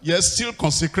altar. Yes, still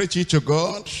consecrate it to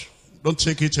God. Don't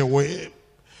take it away.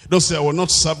 Don't say, I will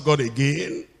not serve God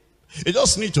again. You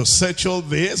just need to settle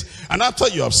this. And after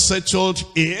you have settled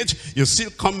it, you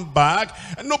still come back.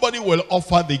 And nobody will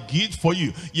offer the gift for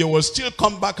you. You will still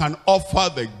come back and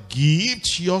offer the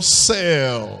gift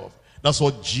yourself. That's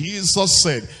what Jesus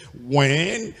said.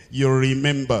 When you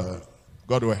remember,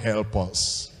 God will help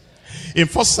us. In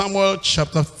 1 Samuel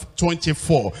chapter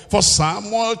 24. 1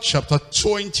 Samuel chapter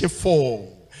 24.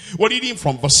 We're reading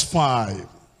from verse 5.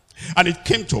 And it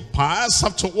came to pass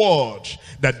afterward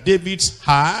that David's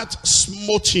heart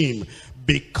smote him,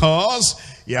 because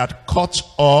he had cut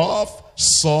off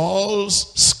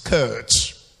Saul's skirt.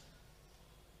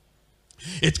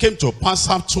 It came to pass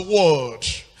afterward.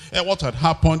 And what had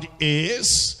happened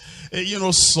is,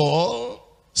 Saul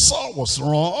was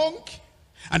wrong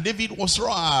and David was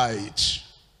right.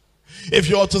 If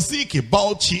you are to think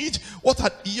about it, what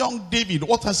had young David,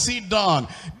 what has he done?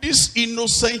 This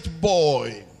innocent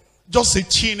boy, just a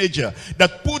teenager,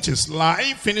 that put his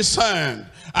life in his hand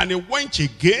and he went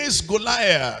against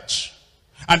Goliath.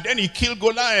 And then he killed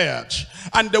Goliath.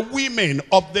 And the women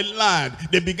of the land,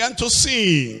 they began to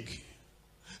sing.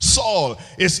 Saul,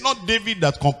 it's not David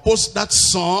that composed that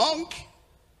song.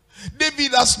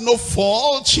 David has no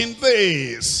fault in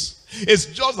this. It's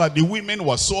just that the women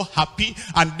were so happy,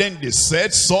 and then they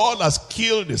said, Saul has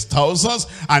killed his thousands,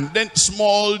 and then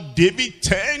small David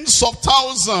tens of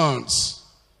thousands.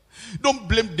 Don't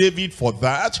blame David for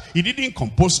that. He didn't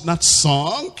compose that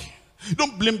song.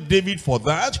 Don't blame David for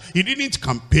that. He didn't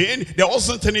campaign. There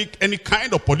wasn't any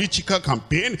kind of political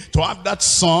campaign to have that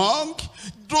song.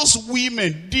 Those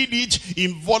women did it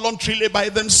involuntarily by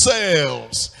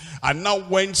themselves. And now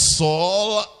when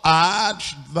Saul heard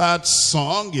that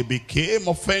song, he became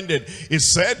offended. He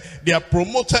said, they have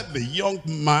promoted the young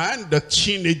man, the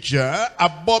teenager,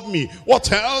 above me.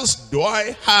 What else do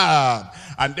I have?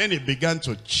 And then he began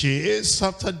to chase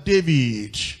after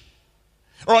David,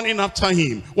 running after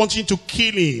him, wanting to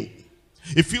kill him.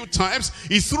 A few times,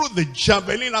 he threw the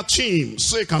javelin at him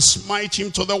so he can smite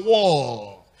him to the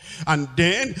wall. And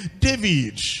then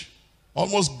David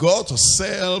almost got to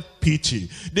self-pity.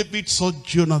 David saw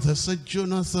Jonathan, said,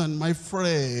 Jonathan, my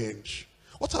friend,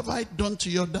 what have I done to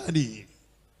your daddy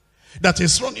that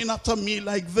is running after me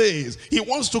like this? He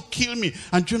wants to kill me.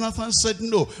 And Jonathan said,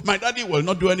 no, my daddy will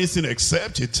not do anything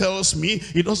except he tells me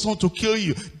he doesn't want to kill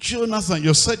you. Jonathan,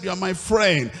 you said you are my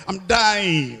friend. I'm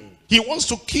dying. He wants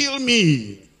to kill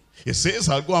me. He says,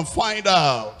 I'll go and find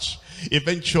out.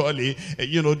 Eventually,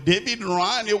 David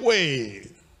ran away.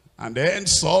 And then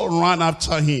Saul ran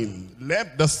after him,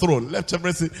 left the throne, left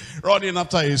everything, running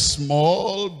after a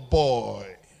small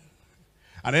boy.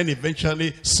 And then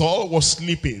eventually Saul was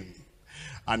sleeping.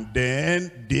 And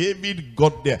then David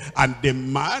got there. And the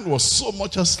man was so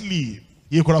much asleep.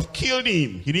 He could have killed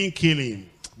him. He didn't kill him.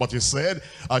 But he said,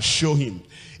 I'll show him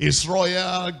his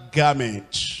royal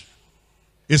garment,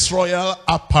 his royal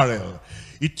apparel.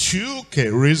 He took a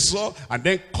razor and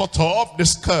then cut off the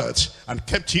skirt and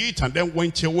kept it and then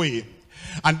went away.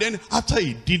 And then after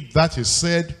he did that, he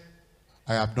said,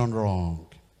 I have done wrong.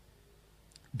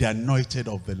 The anointed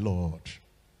of the Lord.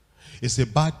 He's a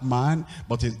bad man,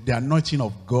 but the anointing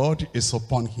of God is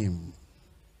upon him.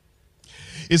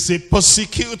 He's a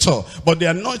persecutor, but the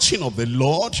anointing of the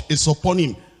Lord is upon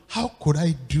him. How could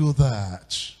I do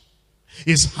that?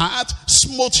 His heart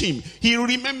smote him. He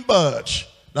remembered.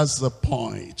 That's the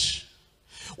point.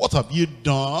 What have you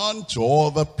done to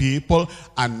other people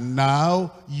and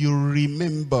now you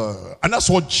remember? And that's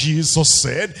what Jesus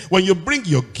said. When you bring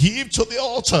your gift to the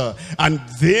altar and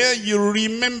there you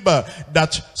remember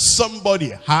that somebody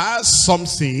has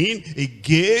something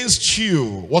against you,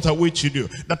 what are we to do?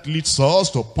 That leads us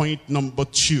to point number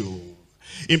 2.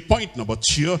 In point number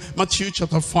 2, Matthew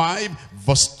chapter 5,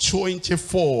 verse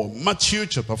 24. Matthew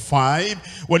chapter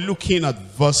 5, we're looking at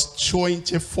verse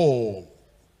 24.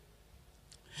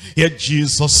 Here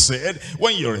Jesus said,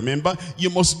 when you remember, you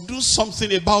must do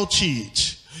something about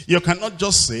it. You cannot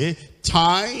just say,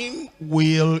 time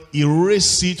will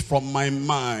erase it from my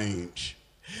mind.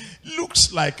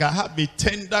 Looks like I have a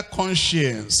tender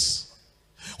conscience.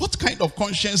 What kind of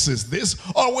conscience is this?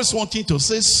 Always wanting to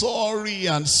say sorry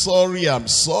and sorry, I'm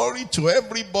sorry to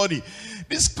everybody.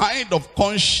 This kind of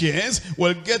conscience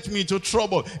will get me into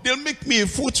trouble. They'll make me a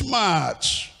footmat.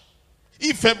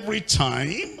 If every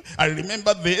time I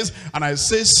remember this and I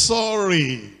say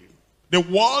sorry, the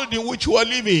world in which we are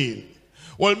living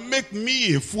will make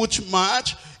me a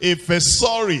footmat if a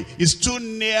sorry is too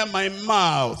near my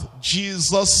mouth.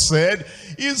 Jesus said,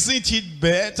 isn't it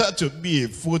better to be a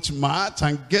footmat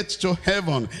and get to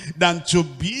heaven than to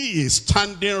be a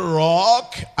standing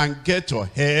rock and get to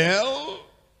hell?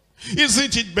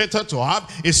 Isn't it better to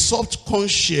have a soft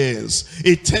conscience,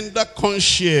 a tender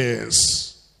conscience?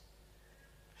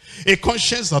 A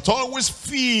conscience that always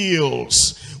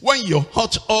feels when you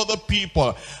hurt other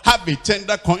people. Have a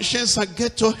tender conscience and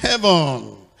get to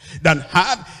heaven than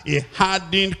have a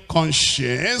hardened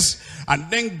conscience and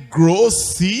then grow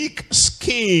thick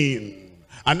skin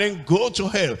and then go to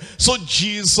hell. So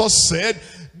Jesus said,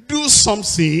 do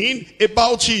something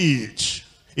about it.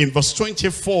 In verse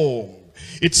 24,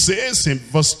 it says in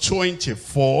verse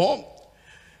 24,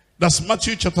 that's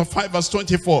Matthew chapter 5 verse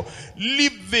 24.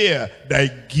 Leave there thy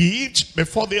gift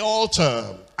before the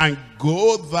altar and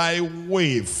go thy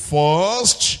way.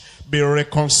 First be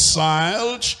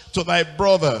reconciled to thy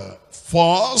brother.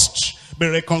 First be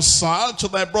reconciled to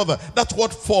thy brother. That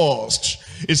word first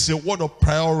is a word of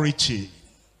priority.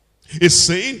 It's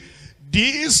saying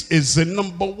this is the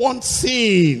number one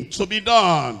thing to be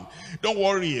done. Don't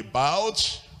worry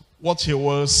about what he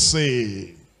will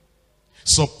say.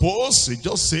 Suppose he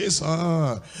just says,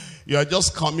 You are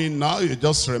just coming now, you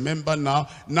just remember now.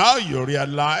 Now you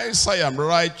realize I am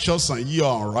righteous and you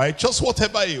are unrighteous.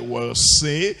 Whatever he will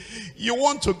say, you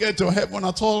want to get to heaven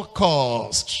at all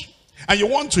costs. And you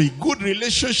want a good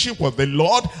relationship with the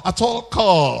Lord at all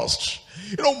costs.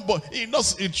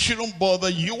 It shouldn't bother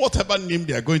you, whatever name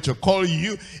they are going to call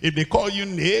you. If they call you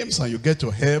names and you get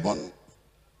to heaven,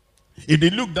 if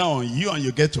they look down on you and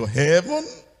you get to heaven,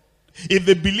 if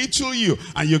they belittle you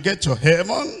and you get to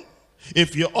heaven,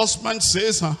 if your husband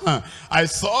says, I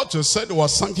thought you said you were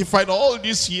sanctified all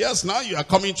these years, now you are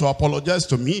coming to apologize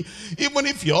to me. Even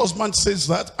if your husband says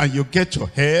that and you get to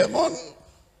heaven,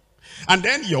 and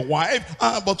then your wife,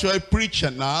 but you're a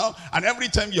preacher now, and every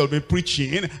time you'll be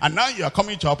preaching, and now you're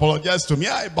coming to apologize to me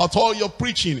about all your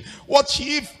preaching. What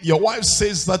if your wife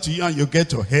says that to you and you get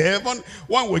to heaven?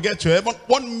 When we get to heaven,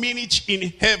 1 minute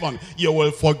in heaven, you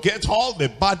will forget all the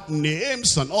bad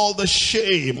names and all the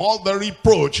shame, all the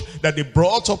reproach that they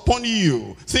brought upon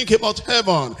you. Think about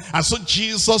heaven. And so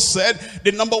Jesus said,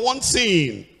 the number one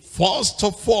thing, first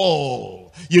of all,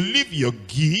 you leave your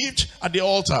gift at the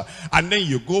altar, and then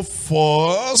you go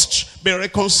first, be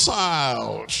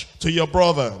reconciled to your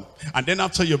brother. And then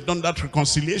after you've done that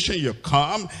reconciliation, you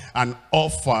come and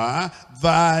offer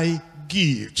thy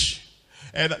gift.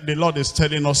 And the Lord is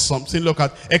telling us something. Look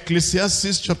at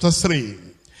Ecclesiastes chapter 3.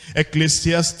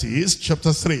 Ecclesiastes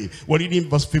chapter 3. We're reading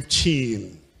verse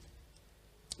 15.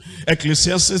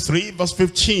 Ecclesiastes 3 verse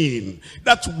 15.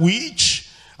 That which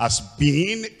has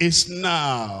been is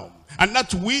now, and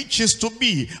that which is to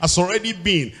be has already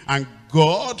been, and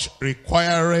God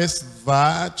requireth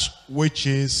that which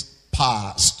is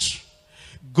past.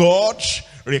 God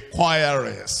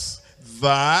requireth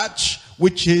that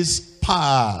which is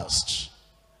past.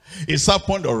 It's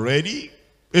happened already.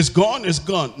 It's gone, it's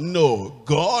gone. No,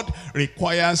 God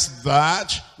requires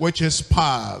that which is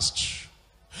past.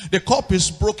 The cup is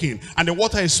broken and the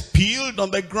water is spilled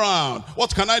on the ground.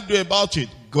 What can I do about it?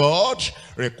 God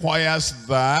requires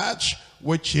that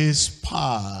which is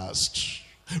past.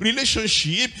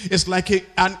 Relationship is like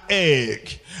an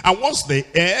egg. And once the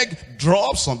egg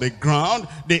drops on the ground,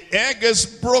 the egg is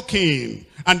broken.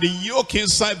 And the yolk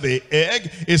inside the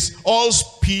egg is all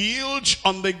spilled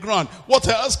on the ground. What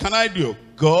else can I do?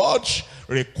 God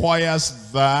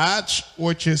requires that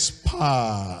which is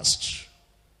past.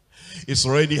 It's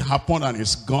already happened and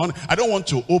it's gone. I don't want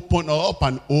to open up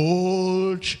an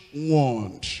old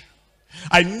wound.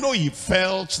 I know he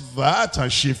felt that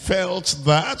and she felt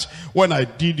that when I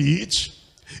did it.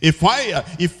 If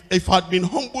I'd been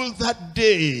humble that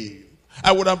day,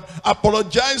 I would have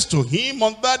apologized to him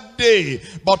on that day.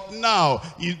 But now,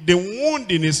 the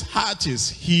wound in his heart is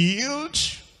healed.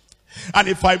 And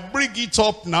if I bring it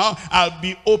up now, I'll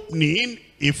be opening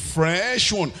a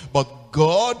fresh one. But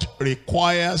God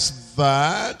requires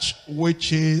that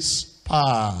which is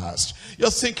past. You're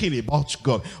thinking about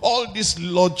God. All this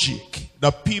logic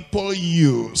that people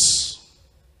use,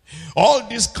 all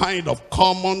this kind of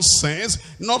common sense,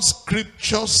 not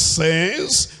scripture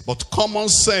sense, but common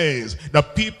sense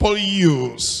that people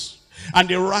use, and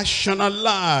they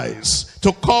rationalize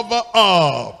to cover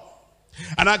up.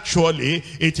 And actually,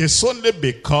 it is only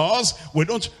because we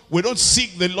don't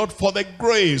seek the Lord for the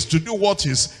grace to do what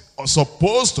is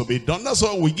supposed to be done. That's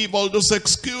why we give all those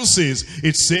excuses.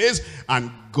 It says,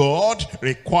 and God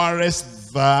requires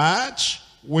that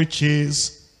which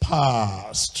is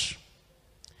past.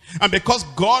 And because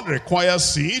God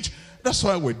requires it, that's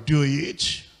why we do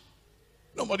it.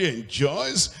 Nobody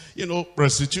enjoys,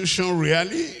 restitution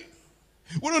really.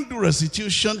 We don't do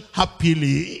restitution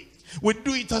happily. We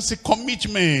do it as a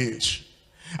commitment.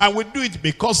 And we do it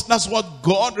because that's what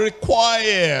God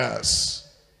requires.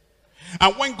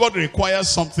 And when God requires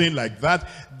something like that,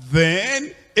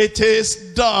 then it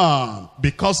is done.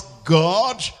 Because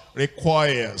God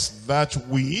requires that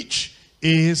which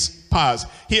is past.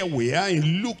 Here we are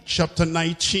in Luke chapter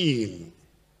 19.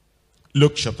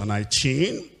 Luke chapter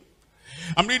 19.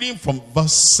 I'm reading from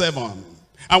verse 7.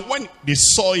 And when they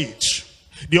saw it,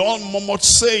 they all murmured,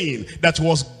 saying that he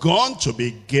was gone to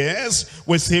be guest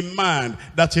with a man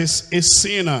that is a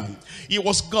sinner. He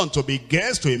was gone to be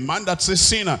guest to a man that's a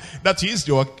sinner. That is,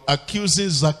 they were accusing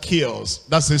Zacchaeus.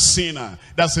 That's a sinner.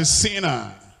 That's a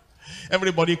sinner.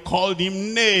 Everybody called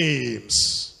him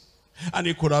names. And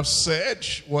he could have said,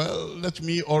 well, let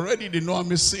me already, they know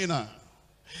I'm a sinner.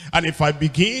 And if I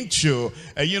begin to,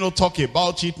 talk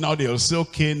about it now, they'll say,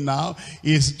 okay, now,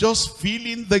 he's just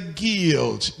feeling the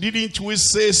guilt. Didn't we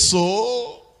say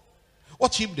so?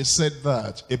 What if they said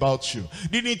that about you?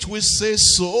 Didn't we say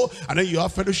so? And then you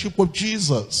have fellowship with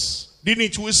Jesus.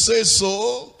 Didn't we say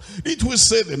so? Didn't we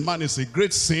say the man is a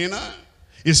great sinner?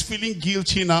 He's feeling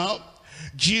guilty now.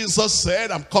 Jesus said,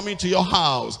 I'm coming to your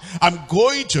house. I'm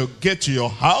going to get to your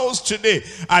house today.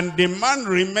 And the man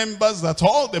remembers that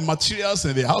all the materials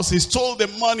in the house, he stole the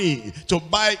money to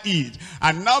buy it.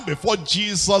 And now before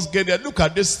Jesus gets there, look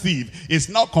at this thief. He's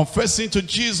now confessing to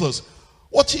Jesus.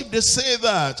 What if they say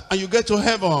that and you get to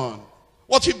heaven?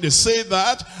 What if they say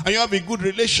that and you have a good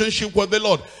relationship with the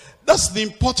Lord? That's the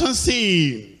important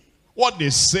thing. What they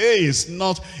say is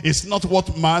not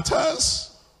what matters.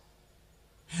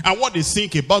 And what they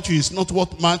think about you is not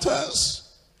what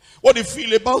matters. What they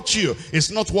feel about you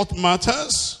is not what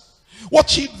matters.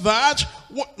 What if that,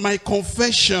 my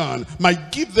confession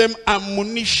might give them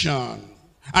ammunition?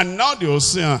 And now they'll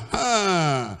say,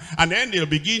 and then they'll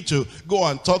begin to go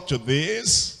and talk to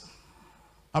this.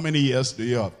 How many years do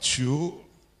you have? 2?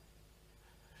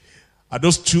 Are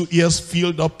those 2 years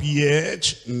filled up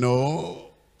yet? No.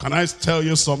 Can I tell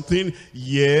you something?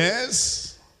 Yes.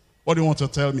 What do you want to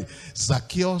tell me?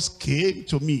 Zacchaeus came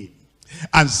to me.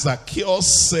 And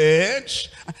Zacchaeus said,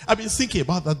 I've been thinking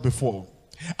about that before.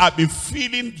 I've been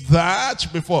feeling that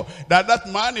before. That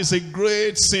man is a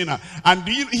great sinner. And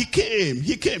he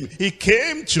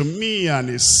came to me and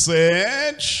he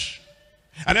said,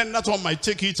 and then that one might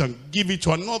take it and give it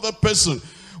to another person.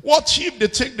 What if they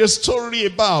take the story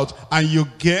about and you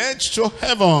get to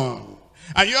heaven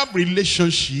and you have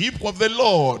relationship with the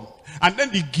Lord, and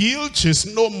then the guilt is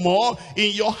no more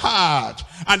in your heart,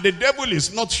 and the devil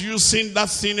is not using that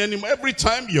sin anymore? Every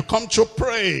time you come to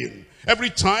pray, every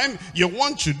time you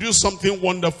want to do something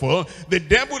wonderful, the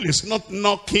devil is not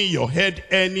knocking your head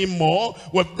anymore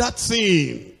with that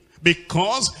thing,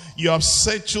 because you have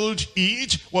settled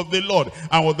it with the Lord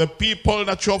and with the people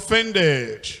that you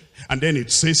offended. And then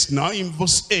it says now in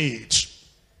verse 8,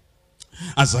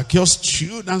 and Zacchaeus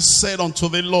stood and said unto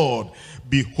the Lord,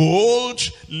 behold,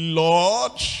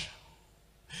 Lord.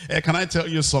 Can I tell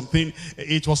you something?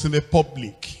 It was in the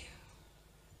public.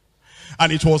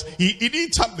 And it was, he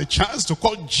didn't have the chance to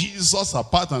call Jesus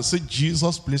apart and say,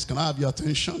 Jesus, please, can I have your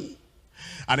attention?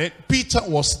 And then Peter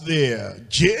was there,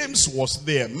 James was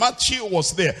there, Matthew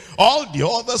was there, all the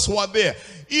others were there.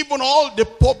 Even all the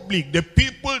public, the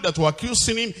people that were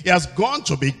accusing him, he has gone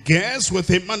to be guests with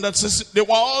him, and that says they were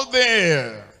all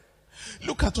there.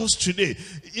 Look at us today,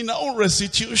 in our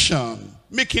restitution,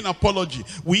 making apology.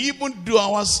 We even do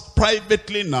ours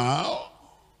privately now,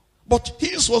 but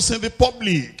his was in the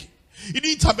public. He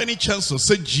didn't have any chance to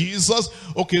say, Jesus,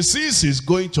 okay, since he's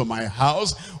going to my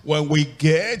house, when we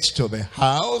get to the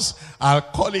house, I'll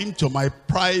call him to my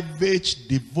private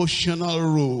devotional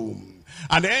room.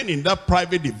 And then in that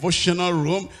private devotional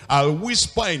room, I'll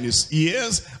whisper in his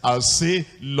ears, I'll say,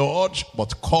 Lord,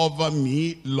 but cover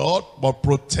me, Lord, but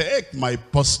protect my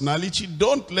personality.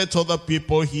 Don't let other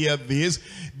people hear this.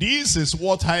 This is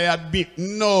what I had been.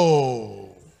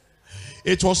 No.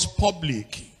 It was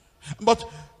public. But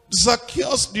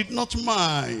Zacchaeus did not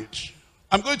mind.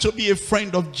 I'm going to be a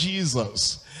friend of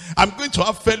Jesus. I'm going to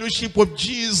have fellowship with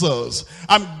Jesus.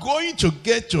 I'm going to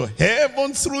get to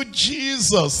heaven through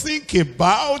Jesus. Think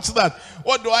about that.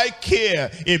 What do I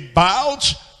care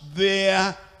about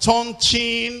their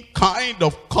taunting kind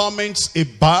of comments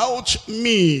about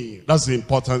me? That's the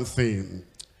important thing.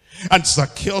 And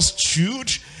Zacchaeus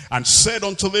stood and said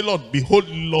unto the Lord, behold,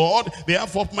 Lord, the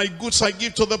half of my goods I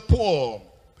give to the poor.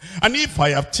 And if I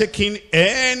have taken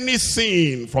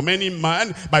anything from any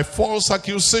man by false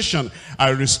accusation, I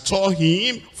restore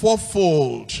him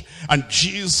fourfold. And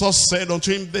Jesus said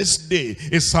unto him, this day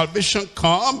is salvation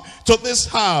come to this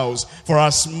house, for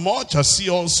as much as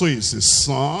he also is the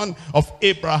son of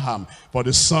Abraham. For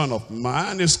the Son of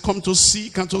Man is come to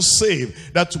seek and to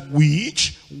save that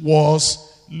which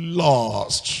was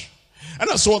lost. And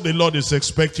that's what the Lord is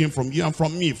expecting from you and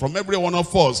from me, from every one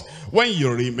of us. When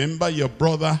you remember your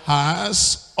brother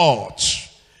has aught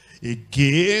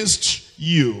against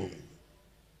you.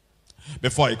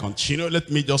 Before I continue, let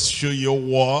me just show you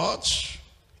what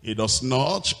it does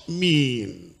not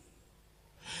mean.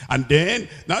 And then,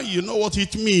 now you know what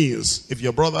it means. If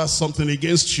your brother has something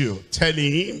against you, tell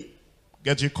him,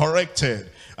 get you corrected.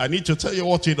 I need to tell you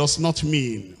what it does not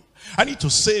mean. I need to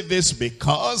say this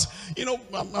because, you know,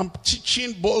 I'm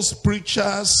teaching both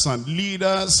preachers and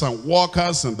leaders and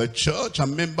workers in the church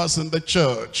and members in the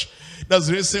church. That's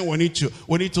the reason we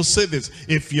need to say this.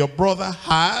 If your brother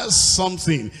has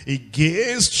something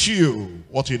against you,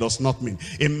 what it does not mean.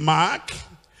 In Mark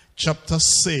chapter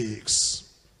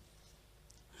 6.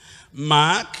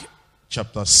 Mark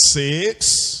chapter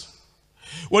 6.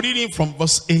 We're reading from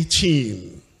verse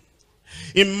 18.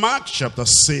 In Mark chapter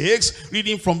 6,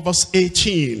 reading from verse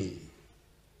 18.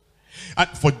 And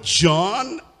for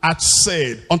John had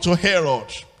said unto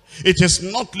Herod, It is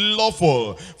not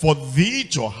lawful for thee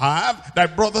to have thy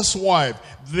brother's wife.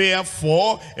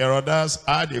 Therefore, Herodias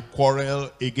had a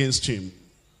quarrel against him.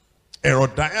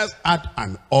 Herodias had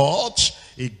an ought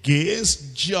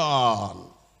against John.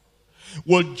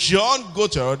 Will John go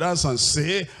to Herodias and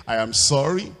say, I am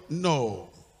sorry? No.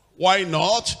 Why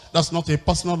not? That's not a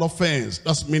personal offense.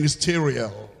 That's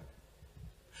ministerial.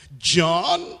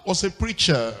 John was a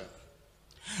preacher.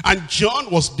 And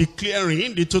John was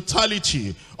declaring the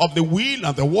totality of the will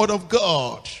and the word of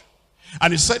God.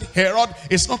 And he said, Herod,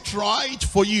 it's not right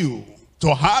for you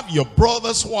to have your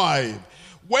brother's wife.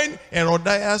 When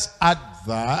Herodias had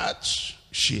that,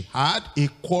 she had a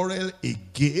quarrel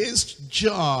against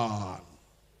John.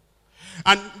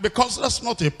 And because that's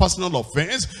not a personal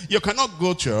offense, you cannot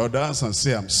go to Herodias and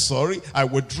say, I'm sorry, I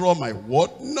withdraw my word.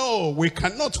 No, we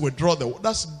cannot withdraw the word.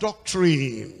 That's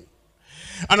doctrine.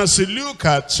 And as you look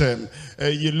at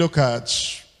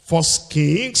 1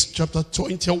 Kings chapter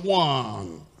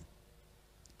 21.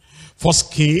 1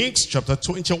 Kings chapter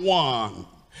 21.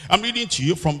 I'm reading to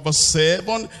you from verse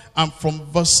 7 and from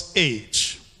verse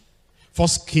 8. 1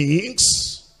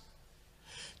 Kings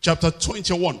chapter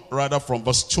 21, rather from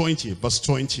verse 20. Verse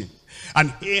 20.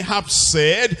 And Ahab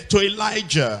said to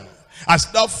Elijah,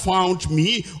 hast thou found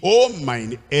me, O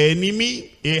mine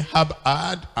enemy? Ahab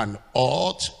had an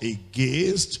ought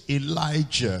against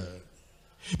Elijah.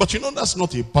 But you know, that's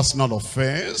not a personal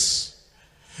offense.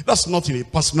 That's not in a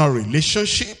personal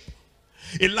relationship.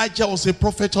 Elijah was a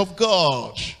prophet of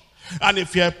God. And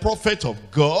if you're a prophet of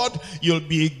God, you'll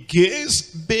be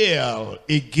against Baal,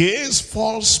 against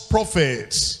false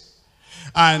prophets.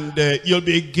 And you'll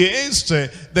be against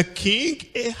the king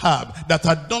Ahab that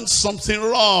had done something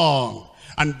wrong.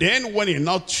 And then when he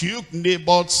now took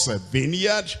Naboth's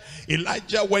vineyard,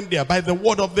 Elijah went there by the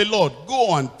word of the Lord.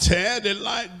 Go and tell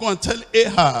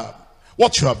Ahab,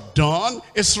 what you have done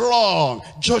is wrong.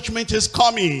 Judgment is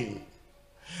coming.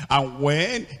 And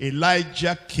when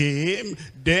Elijah came,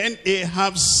 then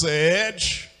Ahab said,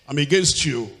 I'm against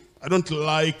you. I don't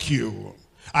like you.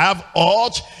 I have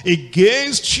aught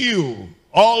against you.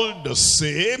 All the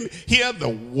same, hear the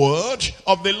word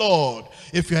of the Lord.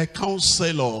 If you're a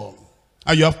counselor,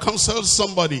 and you have counseled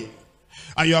somebody,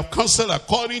 and you have counseled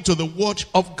according to the word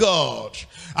of God,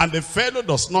 and the fellow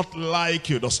does not like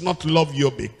you, does not love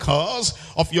you because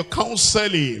of your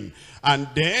counseling, and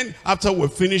then after we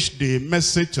finish the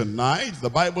message tonight, the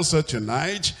Bible said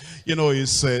tonight, you know,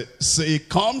 he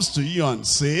comes to you and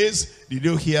says, did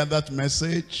you hear that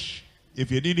message? If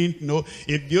you didn't know,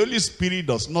 if the Holy Spirit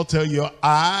does not tell you,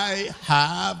 I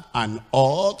have an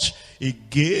ought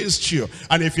against you,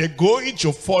 and if you're going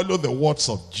to follow the words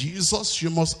of Jesus, you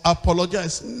must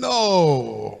apologize.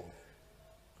 No.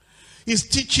 He's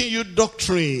teaching you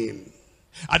doctrine.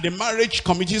 At the marriage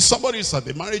committee, somebody is at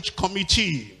the marriage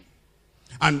committee,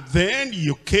 and then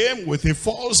you came with a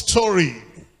false story.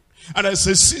 And there's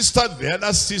a sister there,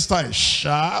 that sister is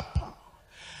sharp.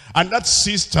 And that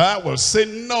sister will say,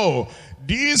 no,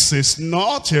 this is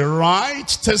not a right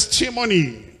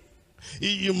testimony.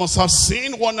 You must have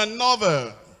seen one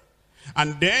another.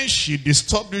 And then she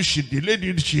disturbed you, she delayed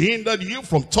you, she hindered you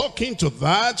from talking to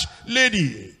that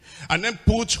lady. And then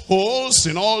put holes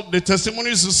in all the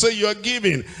testimonies you say you are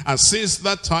giving. And since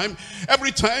that time,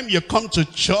 every time you come to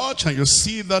church and you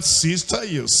see that sister,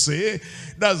 you say,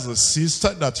 that's the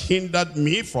sister that hindered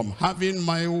me from having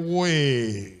my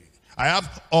way. I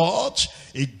have aught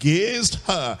against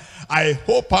her. I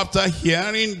hope after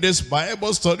hearing this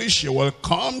Bible study, she will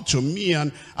come to me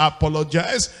and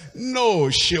apologize. No,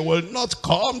 she will not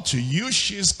come to you.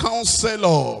 She's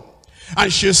counselor.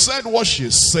 And she said what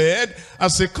she said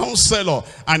as a counselor,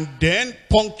 and then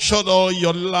punctured all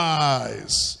your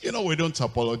lies. You know, we don't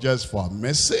apologize for a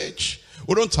message.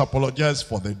 We don't apologize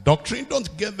for the doctrine.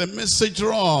 Don't get the message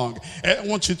wrong. I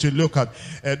want you to look at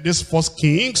this 1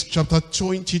 Kings chapter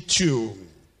 22.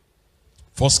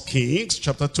 1 Kings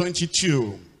chapter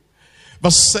 22.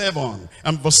 Verse 7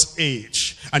 and verse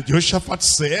 8. And Jehoshaphat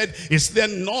said, is there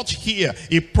not here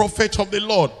a prophet of the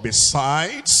Lord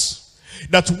besides,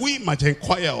 that we might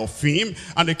inquire of him?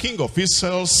 And the king of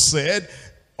Israel said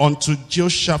unto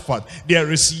Jehoshaphat,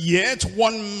 there is yet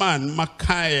one man,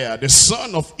 Micaiah, the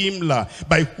son of Imlah,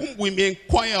 by whom we may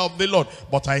inquire of the Lord.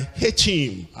 But I hate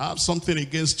him. I have something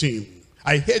against him.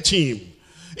 I hate him.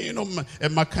 You know,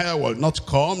 Micaiah will not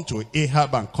come to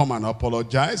Ahab and come and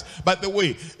apologize. By the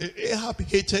way, Ahab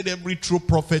hated every true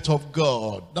prophet of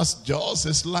God. That's just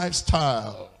his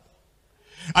lifestyle.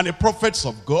 And the prophets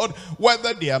of God,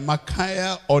 whether they are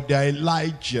Micaiah or they are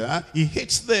Elijah, he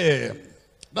hates them.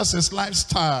 That's his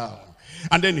lifestyle.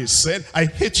 And then he said, I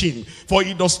hate him, for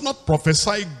he does not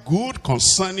prophesy good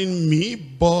concerning me,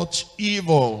 but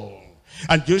evil.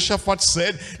 And Jehoshaphat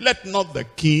said, let not the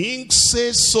king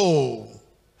say so.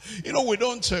 You know, we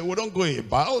don't go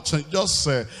about and just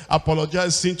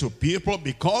apologizing to people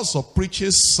because of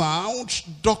preaching sound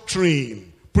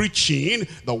doctrine, preaching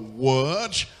the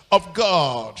word of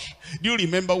God. Do you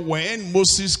remember when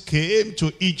Moses came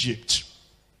to Egypt?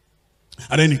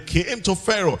 And then he came to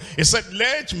Pharaoh. He said,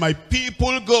 let my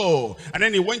people go. And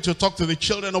then he went to talk to the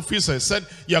children of Israel. He said,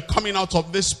 you're coming out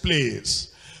of this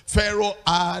place. Pharaoh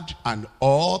had an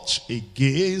ought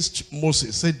against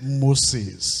Moses. He said,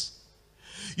 Moses,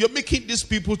 you're making these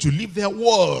people to leave their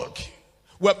work.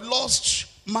 We have lost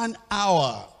man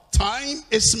hour. Time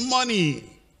is money.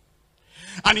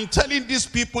 And in telling these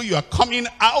people you are coming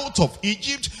out of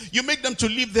Egypt, you make them to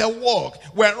leave their work.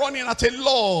 We're running at a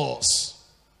loss.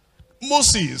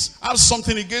 Moses has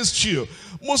something against you.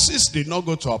 Moses did not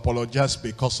go to apologize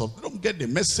because of, don't get the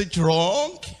message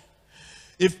wrong.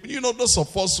 If you know, those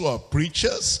of us who are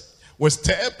preachers, we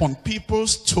step on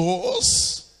people's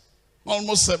toes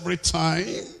almost every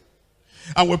time.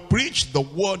 And we preach the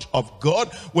word of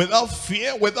God without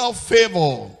fear, without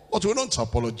favor. But we don't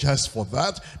apologize for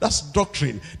that. That's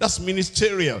doctrine. That's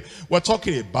ministerial. We're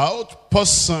talking about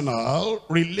personal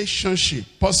relationship.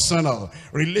 Personal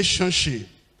relationship.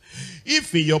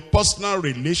 If in your personal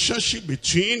relationship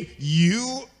between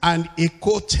you and a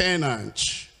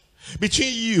co-tenant,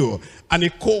 between you and a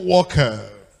co-worker,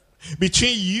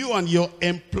 between you and your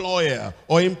employer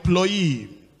or employee,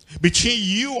 between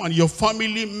you and your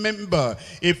family member,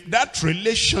 if that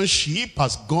relationship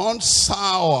has gone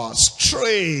sour,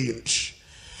 strange,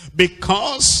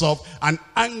 because of an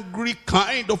angry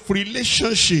kind of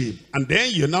relationship, and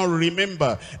then you now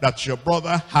remember that your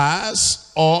brother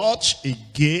has aught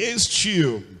against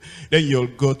you, then you'll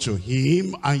go to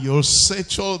him and you'll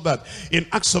settle that. In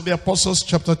Acts of the Apostles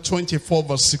chapter 24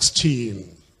 verse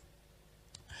 16.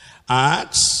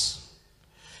 Acts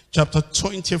chapter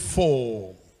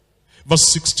 24 verse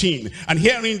 16. And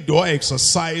herein do I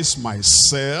exercise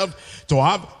myself to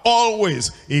have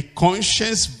always a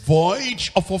conscience void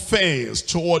of offense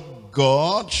toward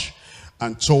God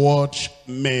and toward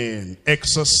men.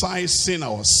 Exercising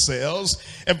ourselves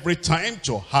every time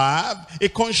to have a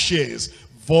conscience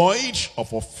void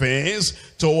of offense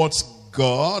towards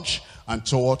God and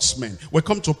towards men. We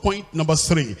come to point number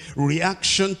 3.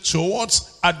 Reaction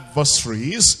towards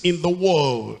adversaries in the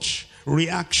world.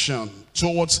 Reaction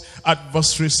towards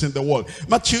adversaries in the world.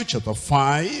 Matthew chapter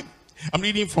 5. I'm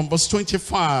reading from verse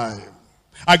 25.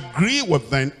 Agree with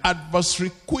thine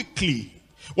adversary quickly,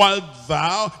 whilst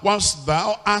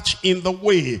thou art in the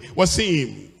way with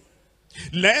him,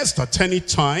 lest at any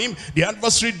time the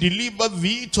adversary deliver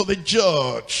thee to the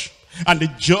judge, and the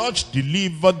judge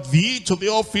deliver thee to the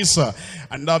officer,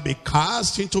 and thou be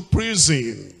cast into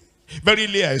prison.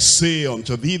 Verily I say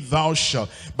unto thee, thou shalt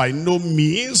by no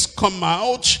means come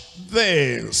out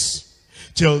thence,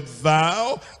 till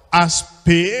thou hast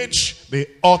paid the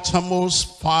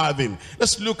uttermost farthing.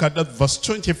 Let's look at that verse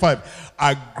 25.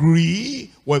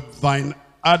 Agree with thine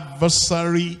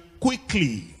adversary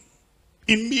quickly,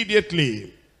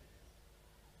 immediately,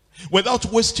 without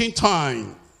wasting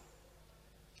time.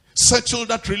 Settle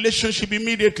that relationship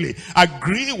immediately.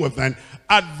 Agree with thine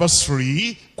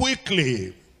adversary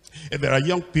quickly. If there are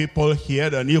young people here,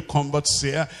 there are new converts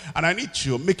here, and I need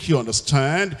to make you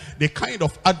understand the kind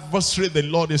of adversary the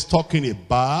Lord is talking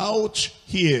about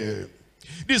here.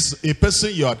 This is a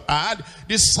person you had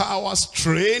this sour,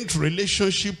 strained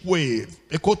relationship with,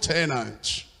 a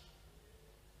co-tenant,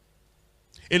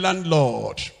 a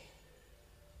landlord,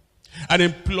 an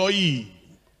employee,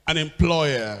 an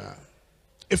employer,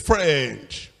 a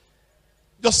friend,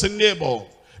 just a neighbor.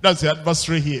 That's the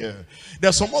adversary here. There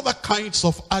are some other kinds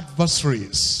of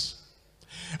adversaries.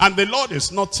 And the Lord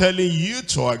is not telling you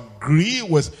to agree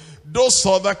with those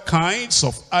other kinds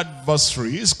of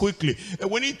adversaries quickly.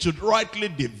 We need to rightly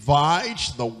divide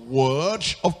the word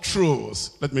of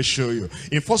truth. Let me show you.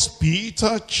 In 1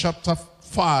 Peter chapter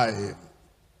 5.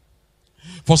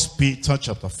 1 Peter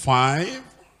chapter 5.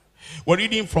 We're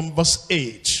reading from verse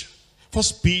 8. 1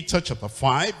 Peter chapter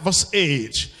 5 verse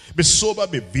 8. Be sober,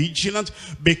 be vigilant,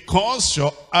 because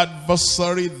your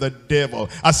adversary the devil,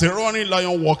 as a roaring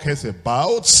lion, walketh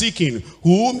about, seeking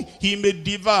whom he may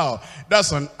devour.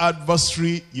 That's an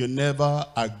adversary you never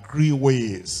agree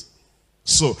with.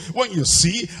 So when you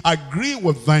see, agree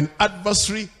with thine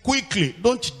adversary quickly.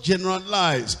 Don't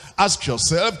generalize. Ask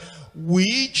yourself,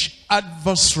 which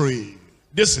adversary?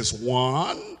 This is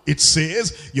one. It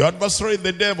says, your adversary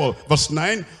the devil. Verse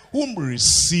 9, whom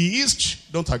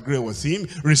resist, don't agree with him,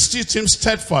 resist him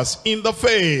steadfast in the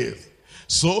faith.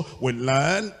 So we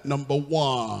learn, number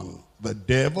one, the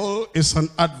devil is an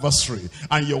adversary,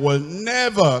 and you will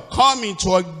never come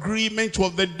into agreement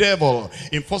with the devil.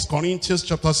 In 1 Corinthians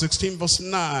chapter 16 verse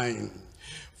 9.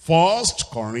 1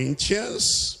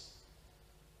 Corinthians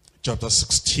chapter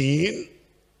 16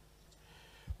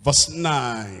 verse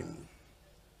 9.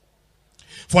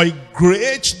 For a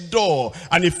great door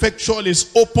and effectual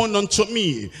is opened unto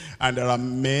me, and there are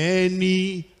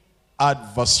many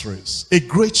adversaries. A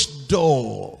great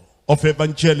door of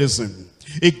evangelism,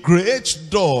 a great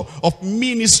door of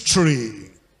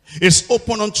ministry is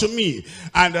open unto me,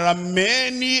 and there are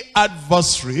many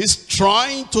adversaries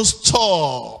trying to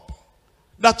stop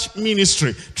that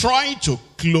ministry, trying to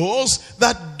close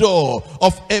that door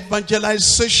of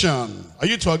evangelization. Are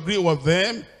you to agree with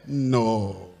them?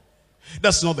 No.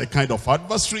 That's not the kind of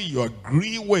adversary you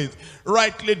agree with.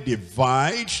 Rightly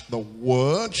divide the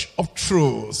word of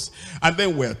truth. And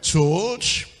then we're told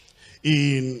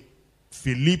in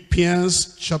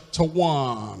Philippians chapter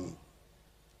 1.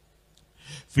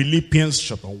 Philippians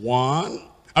chapter 1.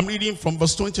 I'm reading from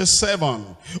verse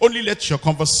 27. Only let your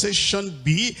conversation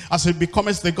be as it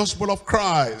becomes the gospel of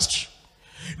Christ,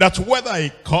 that whether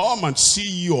I come and see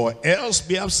you or else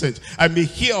be absent, I may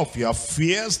hear of your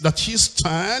affairs, that ye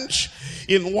stand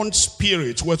in one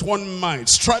spirit, with one mind,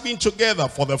 striving together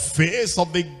for the faith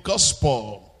of the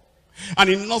gospel, and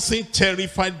in nothing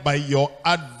terrified by your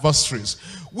adversaries,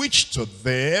 which to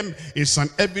them is an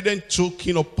evident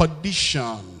token of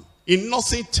perdition. In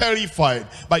nothing terrified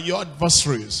by your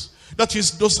adversaries. That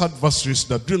is, those adversaries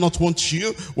that do not want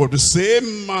you with the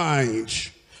same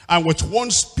mind, and with one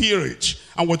spirit,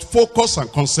 and with focus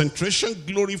and concentration,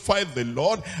 glorify the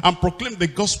Lord and proclaim the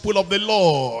gospel of the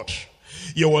Lord.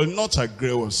 You will not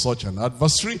agree with such an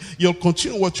adversary. You'll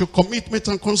continue with your commitment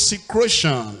and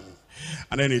consecration.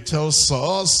 And then it tells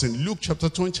us in Luke chapter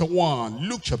 21,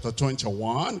 Luke chapter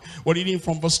 21, we're reading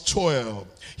from verse 12.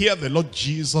 Here the Lord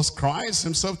Jesus Christ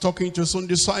himself talking to his own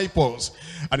disciples.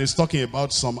 And he's talking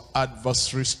about some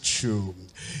adversaries too.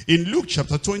 In Luke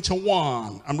chapter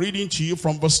 21, I'm reading to you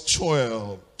from verse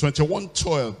 12,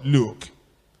 21:12, Luke.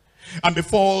 And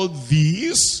before all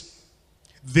these,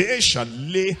 they shall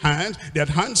lay their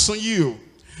hands on you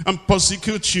and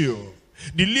persecute you,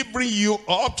 delivering you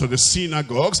up to the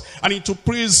synagogues and into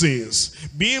prisons,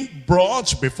 being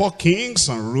brought before kings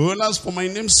and rulers for my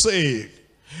name's sake.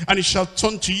 And it shall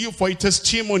turn to you for a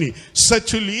testimony.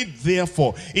 Settle it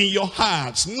therefore in your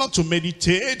hearts, not to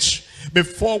meditate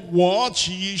before what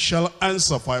ye shall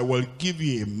answer, for I will give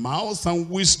you a mouth and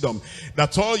wisdom,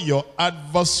 that all your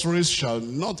adversaries shall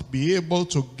not be able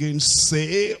to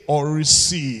gainsay or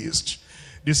resist.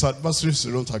 These adversaries,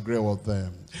 you don't agree with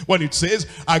them. When it says,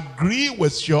 agree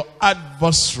with your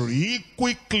adversary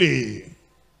quickly.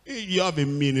 You have a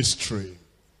ministry.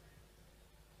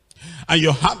 And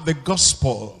you have the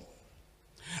gospel.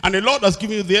 And the Lord has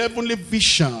given you the heavenly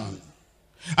vision.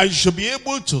 And you should be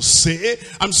able to say,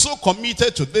 I'm so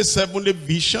committed to this heavenly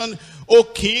vision, O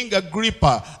King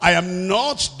Agrippa, I am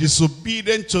not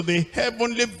disobedient to the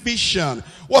heavenly vision.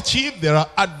 What if there are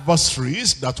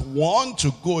adversaries that want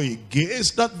to go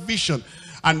against that vision?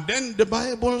 And then the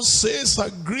Bible says,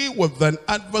 agree with an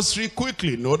adversary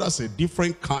quickly. No, that's a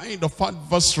different kind of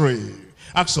adversary.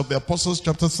 Acts of the Apostles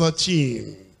chapter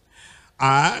 13.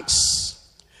 Acts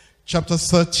chapter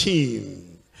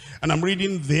 13. And I'm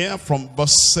reading there from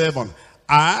verse 7.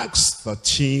 Acts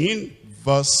 13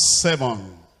 verse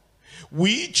 7.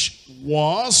 Which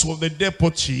was with the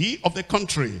deputy of the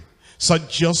country,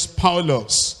 Sergius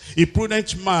Paulus, a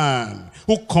prudent man,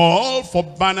 who called for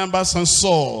Barnabas and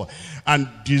Saul, and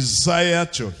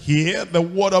desired to hear the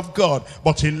word of God.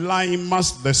 But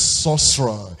Elymas the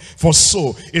sorcerer, for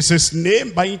so is his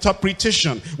name by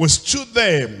interpretation, withstood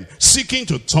them, seeking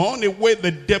to turn away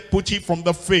the deputy from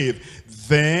the faith.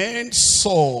 Then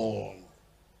Saul,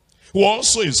 who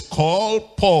also is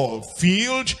called Paul,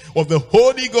 filled with the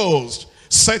Holy Ghost,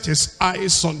 set his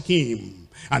eyes on him,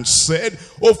 and said,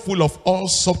 O full of all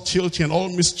subtlety and all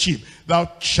mischief, thou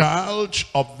child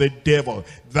of the devil,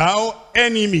 thou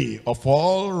enemy of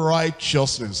all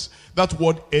righteousness. That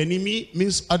word enemy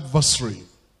means adversary.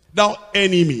 Thou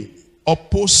enemy,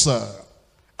 opposer,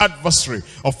 adversary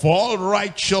of all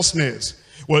righteousness,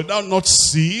 will thou not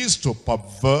cease to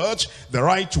pervert the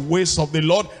right ways of the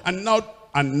Lord? And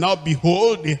now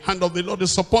behold, the hand of the Lord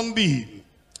is upon thee,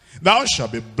 Thou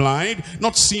shalt be blind,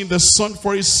 not seeing the sun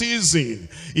for a season.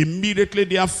 Immediately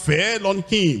there fell on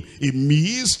him a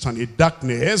mist and a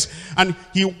darkness, and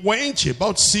he went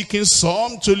about seeking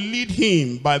some to lead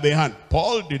him by the hand.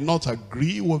 Paul did not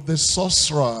agree with the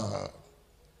sorcerer.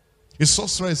 The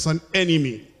sorcerer is an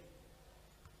enemy.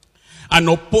 An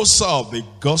opposer of the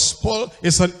gospel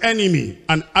is an enemy,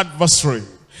 an adversary.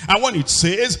 And when it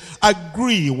says,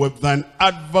 agree with an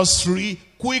adversary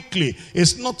quickly,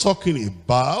 it's not talking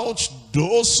about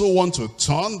those who want to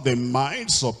turn the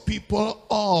minds of people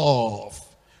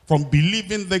off from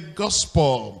believing the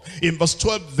gospel. In verse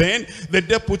 12, then the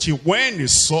deputy, when he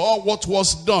saw what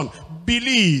was done,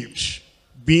 believed,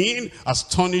 being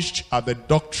astonished at the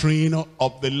doctrine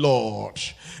of the Lord.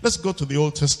 Let's go to the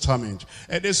Old Testament.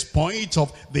 At this point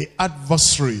of the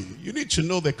adversary, you need to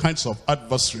know the kinds of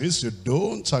adversaries you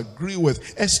don't agree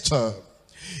with. Esther.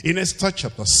 In Esther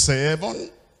chapter 7,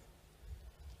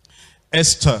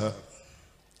 Esther,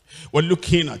 we're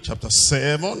looking at chapter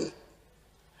 7,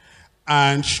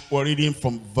 and we're reading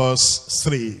from verse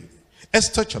 3.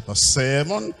 Esther chapter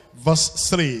 7, verse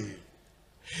 3.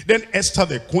 Then Esther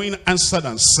the queen answered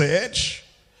and said,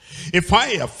 if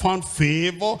I have found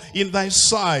favor in thy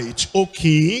sight, O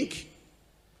king,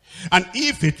 and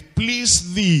if it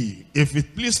please thee, if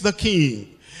it please the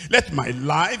king, let my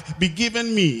life be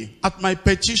given me at my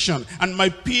petition, and my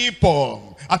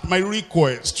people at my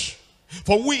request.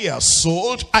 For we are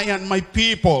sold, I and my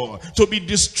people, to be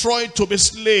destroyed, to be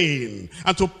slain,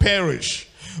 and to perish.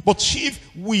 But if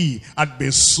we had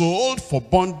been sold for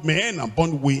bondmen and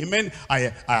bondwomen,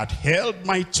 I had held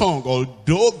my tongue,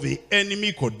 although the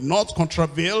enemy could not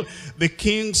contravail the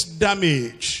king's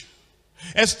damage.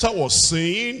 Esther was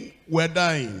saying, we're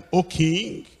dying, O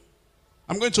king,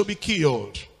 I'm going to be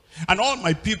killed. And all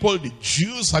my people, the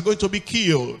Jews, are going to be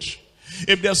killed.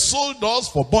 If they sold us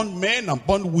for bondmen and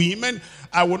bondwomen,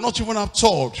 I would not even have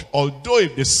talked. Although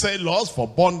if they sell us for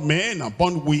bondmen and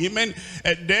bondwomen,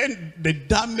 then the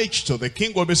damage to the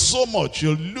king will be so much.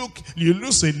 You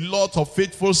lose a lot of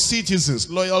faithful citizens,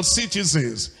 loyal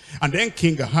citizens. And then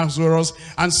King Ahasuerus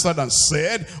answered and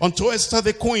said unto Esther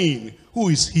the queen, who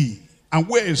is he and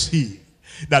where is he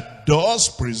that does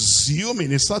presume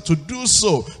in his heart to do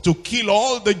so, to kill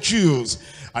all the Jews?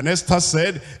 And Esther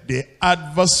said, the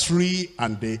adversary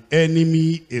and the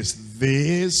enemy is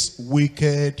this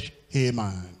wicked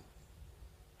Haman.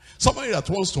 Somebody that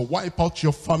wants to wipe out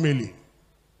your family.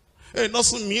 It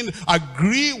doesn't mean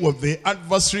agree with the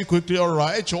adversary quickly. All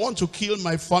right, you want to kill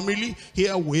my family?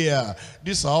 Here we are.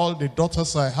 These are all the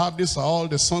daughters I have. These are all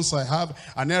the sons I have.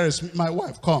 And here is my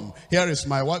wife. Come, here is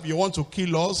my wife. You want to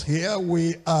kill us? Here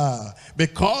we are.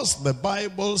 Because the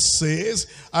Bible says,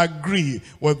 agree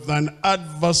with an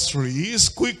adversary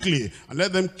quickly and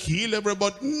let them kill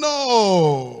everybody.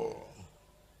 No.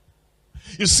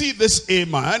 You see, this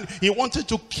Haman, he wanted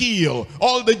to kill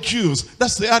all the Jews.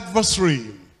 That's the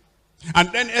adversary.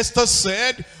 And then Esther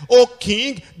said, O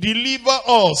king, deliver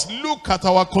us. Look at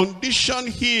our condition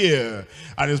here.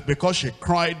 And it's because she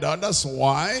cried out. That's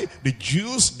why the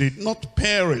Jews did not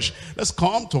perish. Let's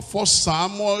come to 1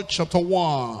 Samuel chapter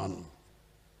 1.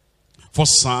 1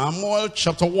 Samuel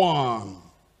chapter 1.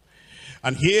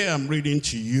 And here I'm reading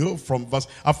to you from verse,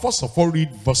 I'll first of all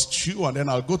read verse 2, and then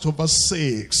I'll go to verse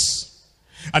 6.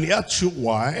 And he had 2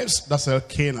 wives, that's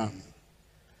Elkanah.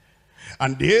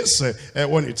 And this,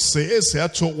 when it says he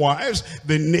had 2 wives,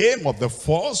 the name of the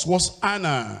first was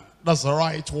Anna. That's the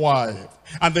right wife.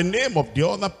 And the name of the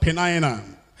other, Peninnah.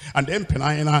 And then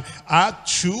Peninnah had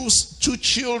two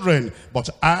children, but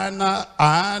Anna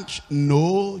had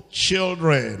no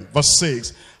children. Verse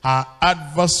 6, her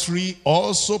adversary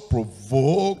also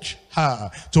provoked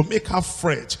her to make her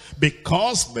fret,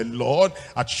 because the Lord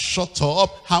had shut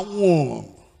up her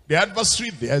womb. The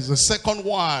adversary, there is a second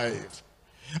wife.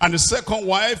 And the second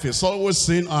wife is always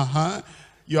saying,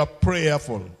 you are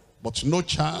prayerful, but no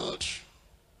child.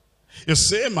 You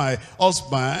say, my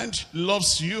husband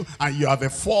loves you, and you are the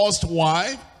first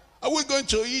wife. Are we going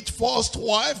to eat first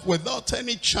wife without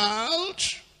any child?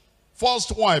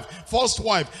 First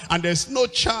wife, and there's no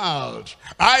child.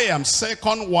 I am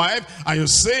second wife, and you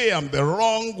say I'm the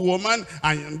wrong woman,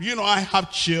 and you know I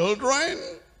have children.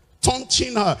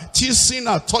 Taunting her, teasing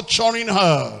her, torturing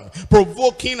her,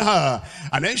 provoking her.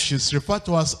 And then she's referred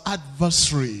to as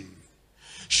adversary.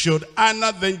 Should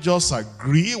Anna then just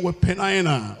agree with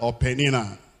Peninnah or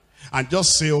Peninnah and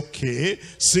just say, okay,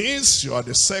 since you are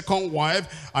the second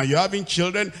wife and you're having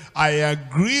children, I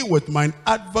agree with my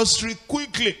adversary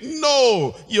quickly?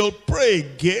 No, you'll pray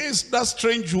against that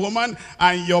strange woman,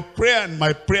 and your prayer and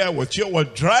my prayer with you will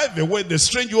drive away the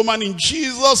strange woman in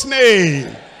Jesus'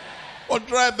 name. Or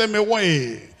drive them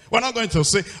away. We're not going to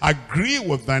say, agree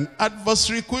with an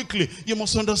adversary quickly. You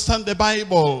must understand the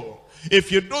Bible.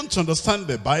 If you don't understand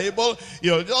the Bible,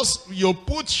 you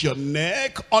put your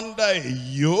neck under a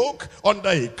yoke, under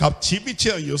a captivity,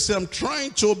 and you say, I'm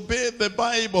trying to obey the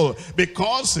Bible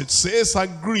because it says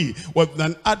agree with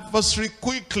an adversary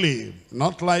quickly.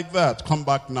 Not like that. Come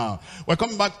back now. We're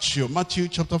coming back to Matthew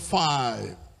chapter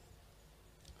 5.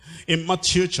 In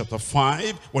Matthew chapter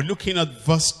 5, we're looking at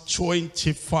verse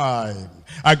 25.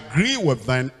 Agree with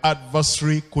thine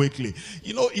adversary quickly.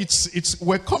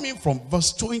 We're coming from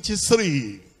verse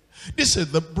 23. This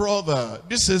is the brother,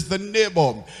 this is the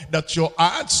neighbor that you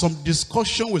had some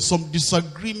discussion with, some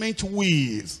disagreement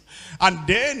with. And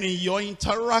then in your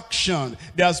interaction,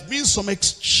 there's been some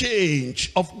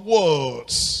exchange of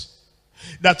words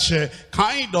that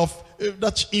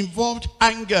that involved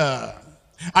anger.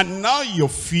 And now you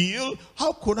feel,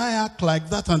 how could I act like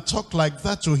that and talk like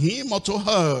that to him or to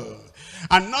her?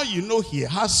 And now you know he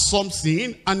has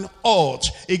something, an ought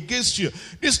against you.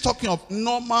 This is talking of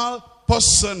normal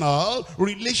personal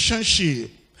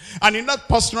relationship. And in that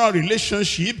personal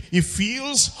relationship, he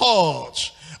feels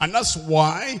hurt. And that's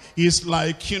why he's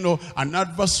like, an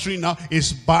adversary now.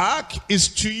 His back is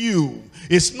to you.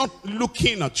 It's not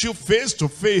looking at you face to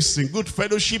face in good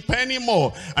fellowship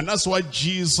anymore. And that's why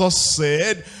Jesus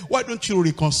said, why don't you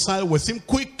reconcile with him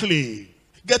quickly?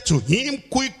 Get to him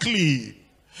quickly.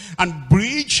 And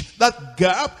bridge that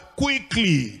gap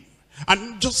quickly.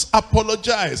 And just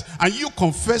apologize. And you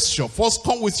confess your faults.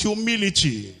 Come with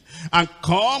humility. And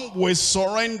come with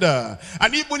surrender.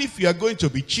 And even if you are going to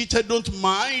be cheated, don't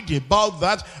mind about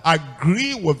that.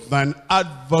 Agree with an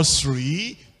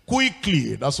adversary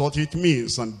quickly. That's what it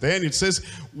means. And then it says,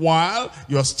 while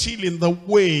you are still in the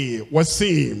way with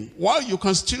him, while you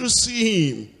can still see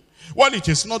him, while it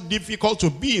is not difficult to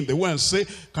be in the way and say,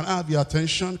 can I have your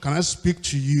attention? Can I speak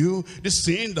to you? This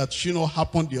thing that,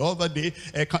 happened the other day,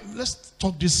 let's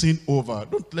talk this thing over.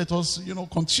 Don't let us,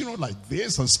 continue like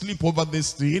this and sleep over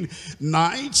this thing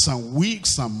nights and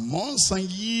weeks and months and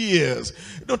years.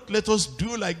 Don't let us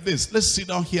do like this. Let's sit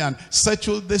down here and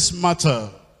settle this matter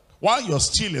while you're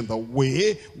still in the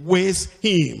way with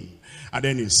him. And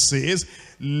then it says,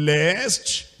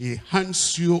 lest he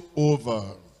hands you over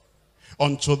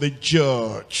unto the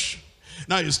judge.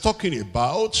 Now he's talking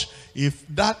about if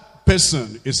that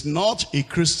person is not a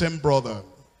Christian brother,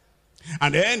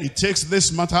 and then he takes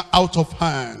this matter out of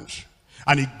hand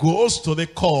and he goes to the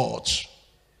court.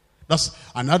 That's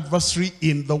an adversary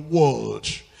in the world.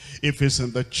 If it's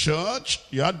in the church,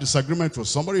 you had disagreement with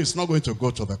somebody, it's not going to go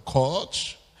to the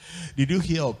court. Did you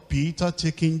hear of Peter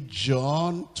taking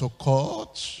John to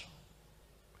court?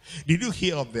 Did you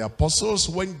hear of the apostles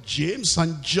when James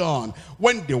and John,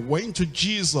 when they went to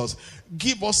Jesus,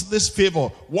 give us this favor,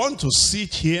 one to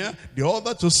sit here, the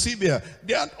other to sit there?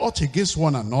 They had ought against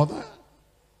one another.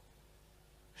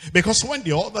 Because when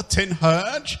the other 10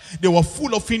 heard, they were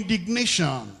full of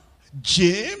indignation.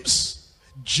 James,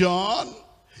 John,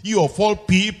 you of all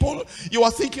people, you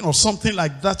are thinking of something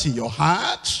like that in your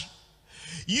heart.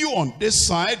 You on this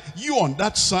side, you on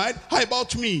that side, how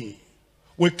about me?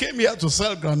 We came here to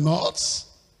sell granuts.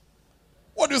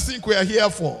 What do you think we are here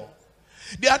for?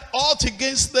 They had ought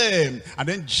against them. And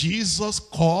then Jesus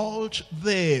called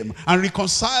them and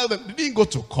reconciled them. They didn't go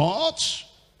to court.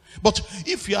 But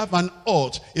if you have an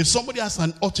ought, if somebody has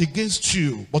an ought against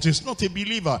you, but he's not a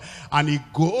believer, and he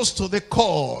goes to the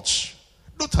court,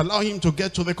 don't allow him to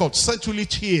get to the court. Settle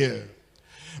it here.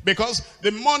 Because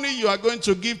the money you are going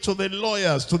to give to the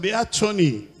lawyers, to the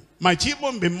attorney, might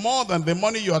even be more than the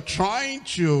money you're trying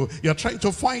to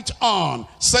fight on.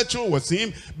 Settle with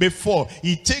him before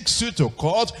he takes you to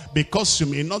court, because you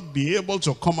may not be able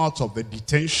to come out of the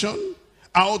detention,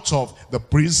 out of the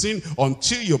prison,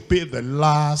 until you pay the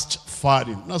last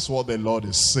farthing. That's what the Lord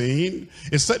is saying.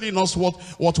 He's telling us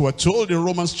what we're told in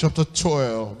Romans chapter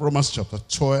 12. Romans chapter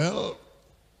 12.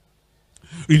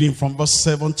 Reading from verse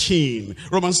 17.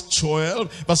 Romans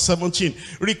 12, verse 17.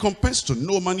 Recompense to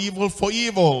no man evil for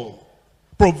evil.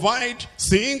 Provide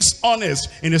things honest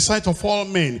in the sight of all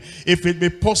men, if it be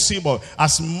possible,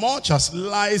 as much as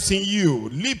lies in you.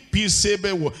 Live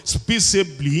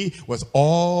peaceably with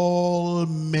all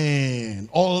men.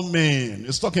 All men.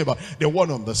 It's talking about the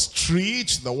one on the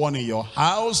street, the one in your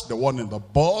house, the one in the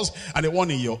bus, and the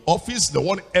one in your office, the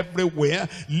one everywhere.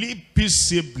 Live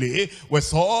peaceably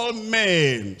with all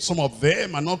men. Some of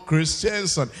them are not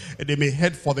Christians, and they may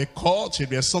head for the court if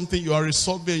there's something you are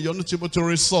resolving and you're not able to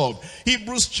resolve.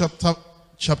 Hebrews chapter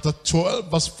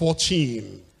 12, verse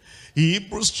 14.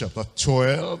 Hebrews chapter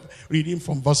 12, reading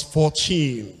from verse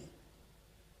 14.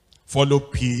 Follow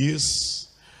peace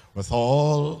with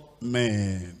all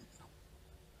men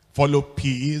Follow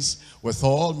peace with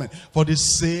all men. For the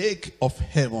sake of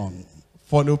heaven,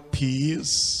 follow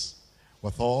peace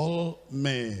with all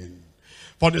men.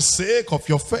 For the sake of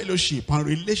your fellowship and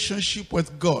relationship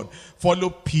with God, follow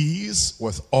peace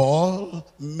with all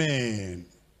men.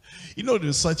 You know,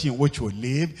 the society in which we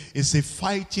live is a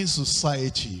fighting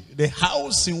society. The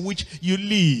house in which you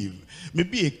live may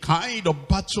be a kind of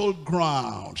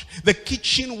battleground. The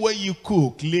kitchen where you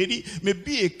cook, lady, may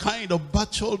be a kind of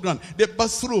battleground. The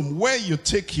bathroom where you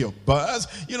take your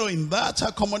bath, you know, in that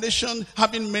accommodation,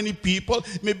 having many people,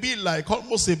 may be like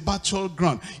almost a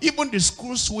battleground. Even the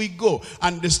schools we go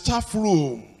and the staff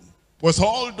room, with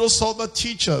all those other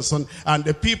teachers and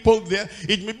the people there,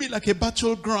 it may be like a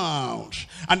battleground.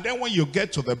 And then when you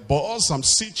get to the boss, I'm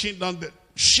sitting down there,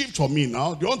 shift for me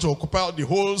now. Do you want to occupy the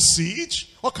whole seat?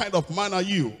 What kind of man are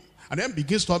you? And then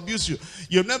begins to abuse you.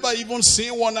 You've never even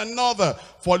seen one another.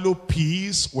 Follow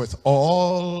peace with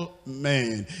all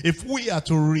men. If we are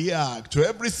to react to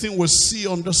everything we see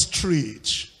on the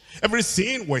street,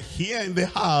 everything we hear in the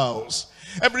house,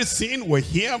 everything we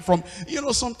hear from, you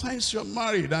know, sometimes you're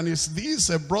married and it's these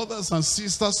brothers and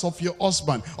sisters of your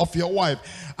husband, of your wife,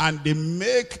 and they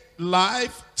make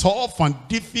life tough and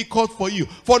difficult for you.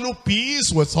 Follow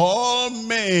peace with all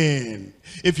men.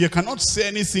 If you cannot say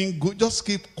anything good, just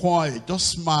keep quiet,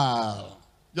 just smile.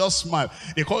 Just smile.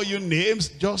 They call you names,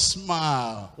 just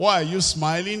smile. Why are you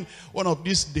smiling? One of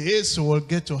these days you will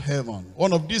get to heaven.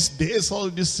 One of these days all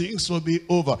these things will be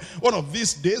over. One of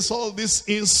these days all these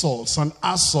insults and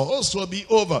assaults will be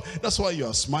over. That's why you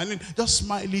are smiling. Just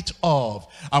smile it off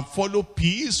and follow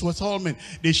peace with all men.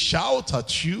 They shout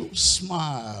at you,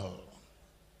 smile.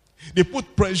 They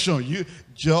put pressure on you,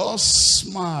 just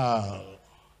smile.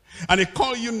 And they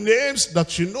call you names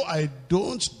that you know, I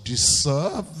don't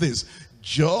deserve this.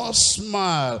 Just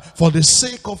smile for the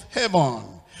sake of heaven.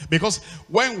 Because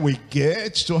when we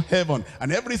get to heaven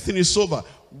and everything is over,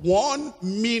 1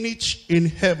 minute in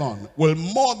heaven will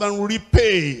more than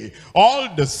repay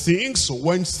all the things we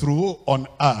went through on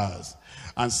earth.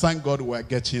 And thank God we're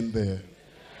getting there.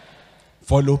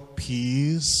 Follow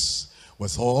peace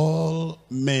with all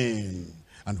men,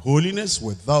 and holiness,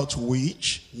 without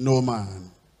which no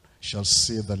man shall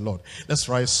see the Lord. Let's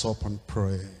rise up and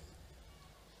pray.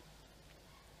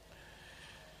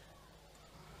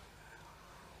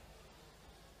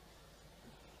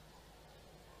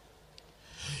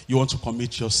 You want to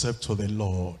commit yourself to the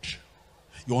Lord.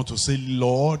 You want to say,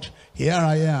 Lord, here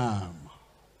I am.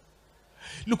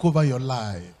 Look over your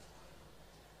life.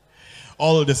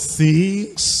 All the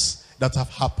things that have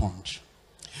happened.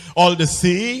 All the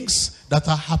things that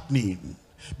are happening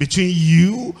between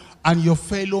you and your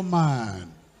fellow man.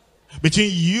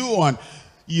 Between you and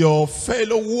your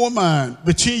fellow woman,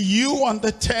 between you and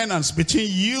the tenants, between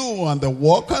you and the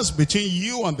workers, between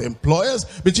you and the employers,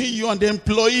 between you and the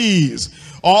employees.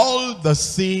 All the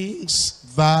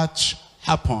things that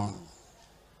happen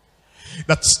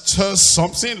that stirs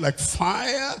something like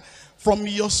fire from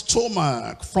your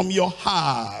stomach, from your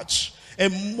heart,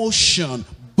 emotion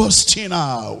bursting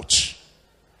out.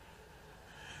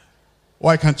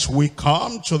 Why can't we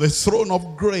come to the throne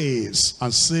of grace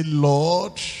and say,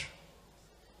 Lord,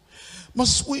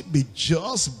 must we be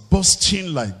just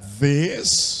bursting like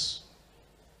this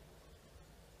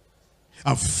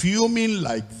and fuming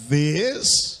like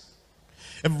this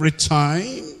every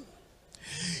time?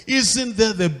 Isn't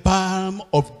there the balm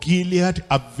of Gilead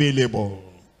available?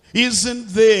 Isn't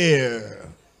there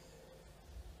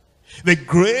the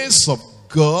grace of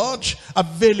God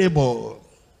available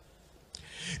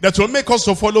that will make us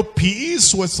to follow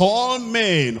peace with all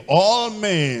men, all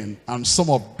men? And some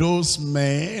of those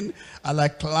men are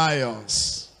like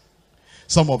lions.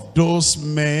 Some of those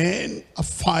men are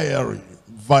fiery,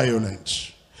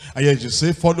 violent. And yet you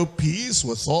say, follow peace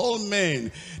with all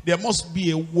men. There must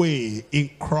be a way in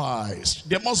Christ.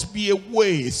 There must be a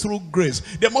way through grace.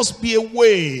 There must be a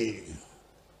way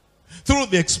through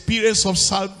the experience of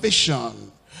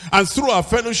salvation. And through our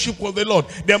fellowship with the Lord,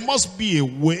 there must be a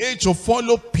way to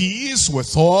follow peace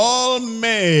with all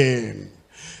men.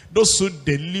 Those who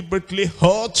deliberately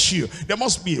hurt you, there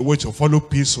must be a way to follow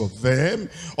peace with them.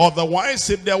 Otherwise,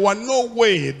 if there were no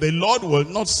way, the Lord will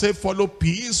not say follow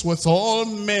peace with all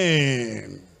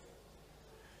men.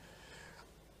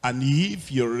 And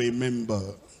if you remember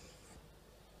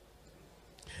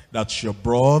that your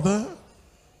brother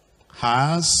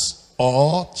has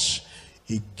aught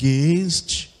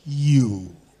against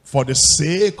you, for the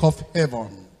sake of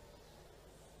heaven,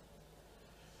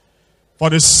 for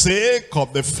the sake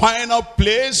of the final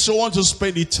place you want to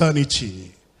spend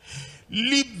eternity,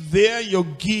 leave there your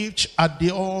gift at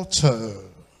the altar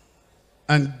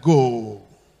and go.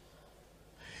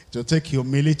 to take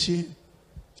humility.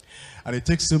 And it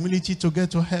takes humility to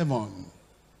get to heaven.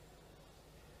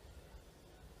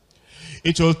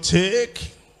 It will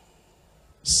take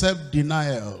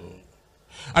self-denial.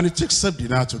 And it takes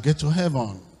self-denial to get to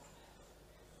heaven.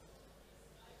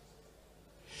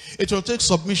 It will take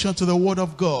submission to the word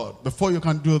of God before you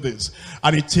can do this.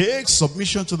 And it takes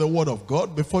submission to the word of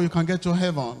God before you can get to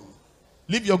heaven.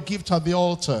 Leave your gift at the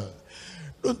altar.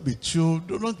 Don't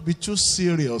be too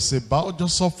serious about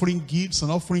just offering gifts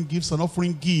and offering gifts and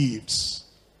offering gifts.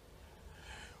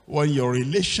 When your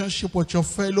relationship with your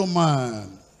fellow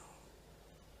man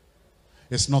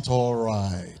is not all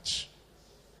right.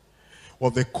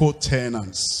 With the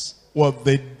co-tenants, with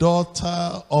the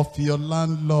daughter of your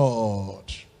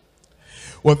landlord,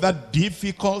 with that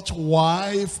difficult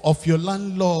wife of your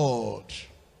landlord.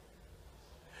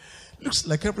 Looks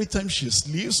like every time she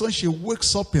sleeps, when she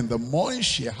wakes up in the morning,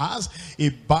 she has a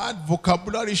bad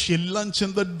vocabulary she learnt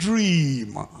in the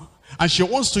dream. And she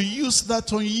wants to use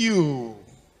that on you.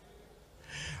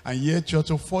 And yet you're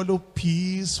to follow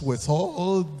peace with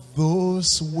all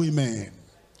those women.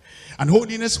 And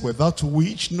holiness without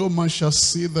which no man shall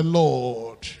see the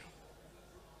Lord.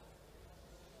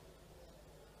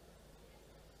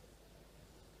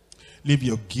 Leave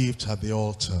your gift at the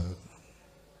altar.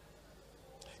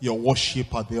 Your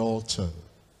worship at the altar.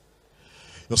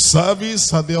 Your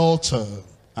service at the altar.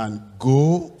 And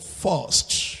go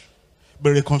first. Be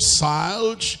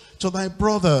reconciled to thy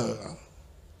brother.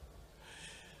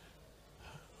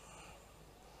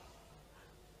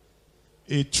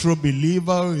 A true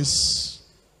believer is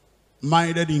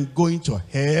minded in going to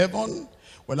heaven,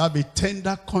 will have a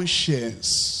tender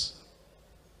conscience,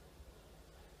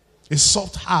 a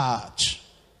soft heart,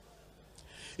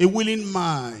 a willing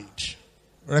mind,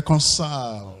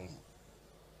 reconcile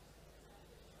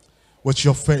with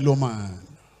your fellow man.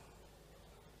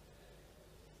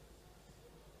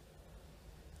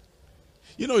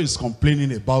 You know he's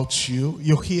complaining about you,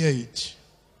 you hear it.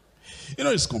 You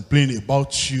know he's complaining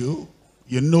about you,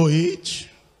 you know it.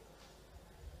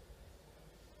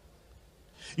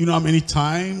 You know how many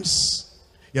times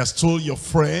he has told your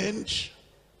friend,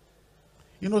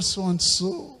 you know so and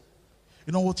so,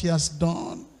 you know what he has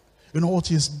done, you know what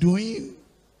he's doing.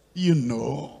 You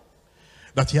know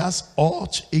that he has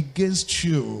aught against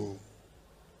you.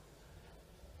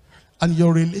 And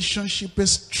your relationship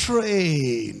is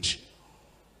strained.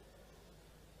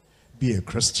 Be a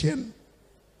Christian.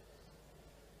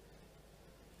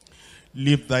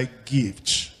 Leave thy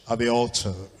gift at the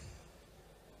altar.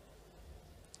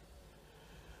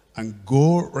 And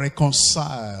go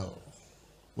reconcile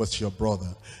with your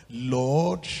brother.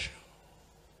 Lord,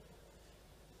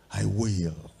 I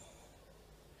will.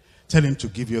 Tell him to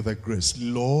give you the grace.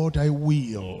 Lord, I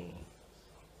will.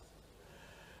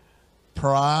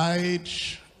 Pride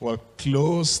will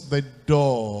close the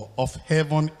door of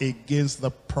heaven against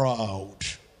the proud.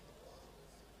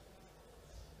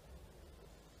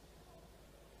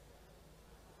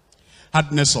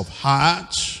 Hardness of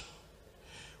heart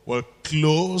will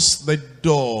close the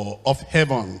door of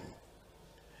heaven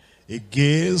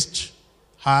against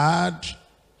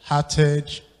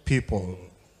hard-hearted people.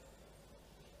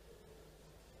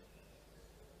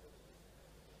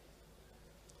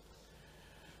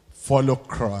 Follow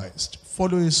Christ.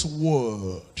 Follow his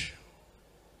word.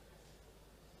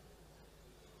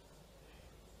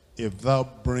 If thou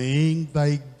bring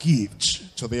thy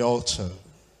gift to the altar,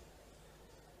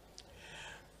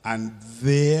 and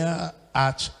there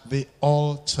at the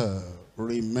altar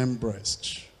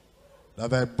rememberest that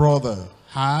thy brother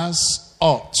has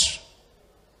aught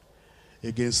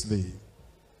against thee,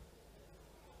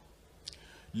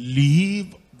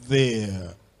 leave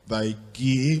there thy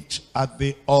gift at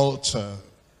the altar.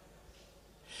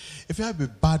 If you have a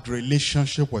bad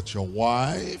relationship with your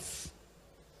wife,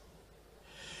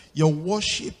 your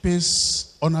worship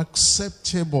is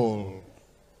unacceptable,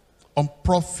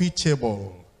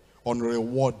 unprofitable,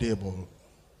 unrewardable.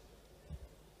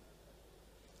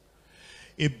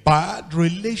 A bad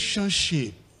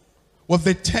relationship with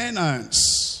the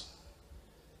tenants,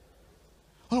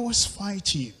 always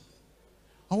fighting,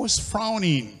 always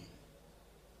frowning.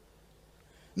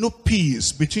 No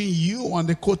peace between you and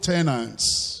the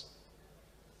co-tenants.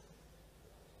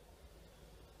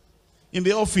 In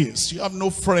the office, you have no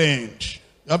friend,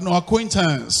 you have no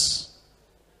acquaintance.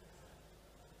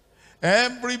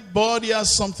 Everybody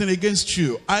has something against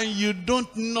you, and you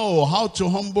don't know how to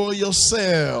humble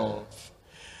yourself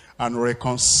and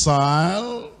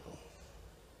reconcile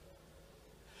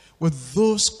with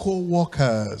those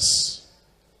co-workers.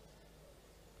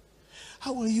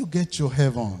 How will you get to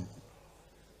heaven?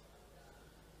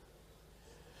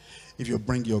 if you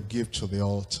bring your gift to the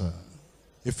altar.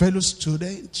 A fellow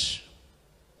student,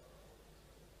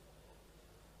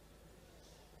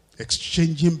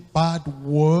 exchanging bad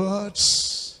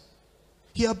words.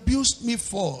 He abused me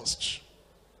first.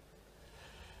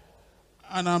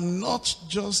 And I'm not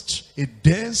just a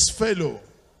dense fellow.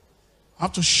 I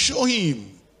have to show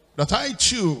him that I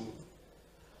too,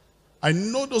 I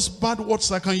know those bad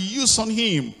words I can use on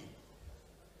him.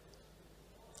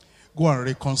 Go and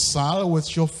reconcile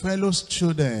with your fellow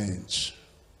students.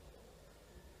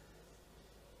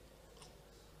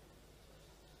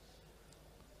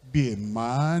 Be a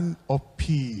man of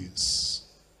peace,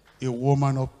 a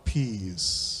woman of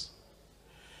peace.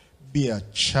 Be a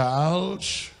child,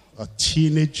 a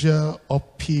teenager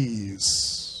of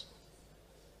peace.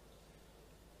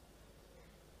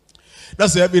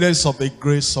 That's the evidence of the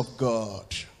grace of God.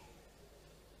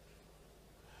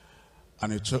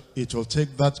 And it will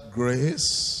take that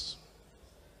grace,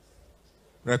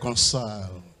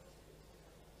 reconcile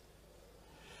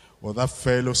with that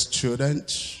fellow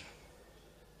student.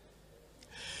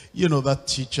 You know that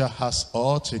teacher has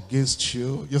aught against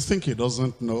you. You think he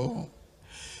doesn't know.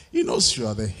 He knows you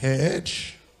are the head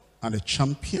and the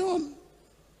champion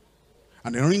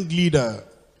and the ringleader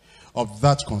of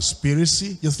that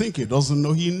conspiracy. You think he doesn't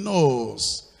know. He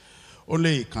knows.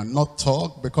 Only he cannot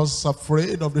talk because he's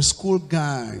afraid of the school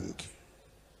gang.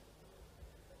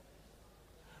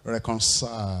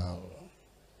 Reconcile.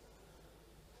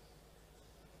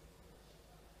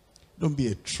 Don't be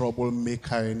a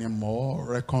troublemaker anymore.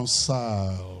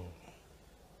 Reconcile.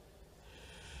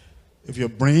 If you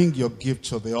bring your gift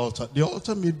to the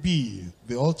altar may be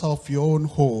the altar of your own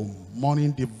home,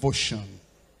 morning devotion.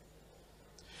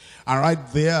 And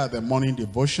right there, the morning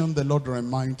devotion, the Lord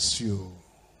reminds you.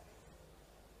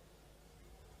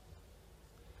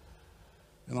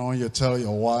 You know, when you tell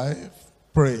your wife,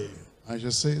 pray. And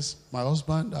she says, my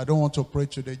husband, I don't want to pray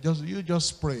today. You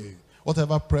just pray.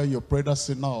 Whatever prayer you pray, that's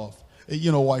enough.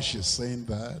 You know why she's saying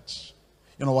that?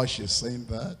 You know why she's saying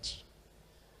that?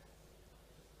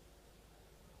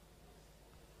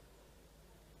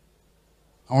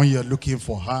 And when you're looking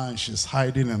for her and she's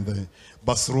hiding in the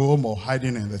bathroom or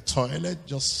hiding in the toilet,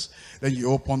 then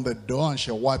you open the door and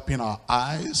she's wiping her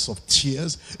eyes of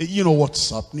tears. You know what's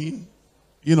happening?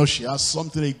 You know she has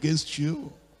something against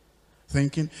you.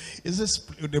 Thinking, is this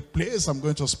the place I'm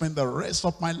going to spend the rest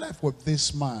of my life with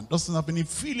this man? Doesn't have any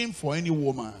feeling for any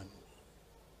woman.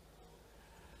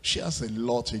 She has a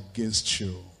lot against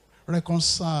you.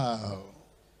 Reconcile.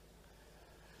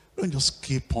 Don't just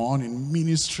keep on in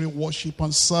ministry, worship,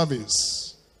 and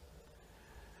service.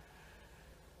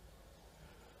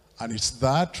 And it's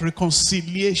that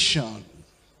reconciliation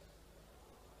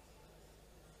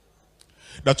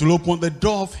that will open the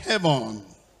door of heaven.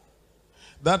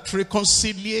 That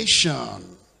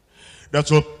reconciliation that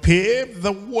will pave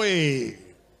the way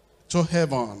to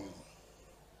heaven.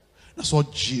 That's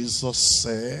what Jesus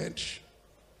said.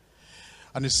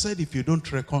 And he said, if you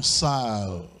don't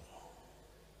reconcile,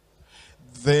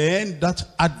 then that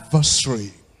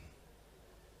adversary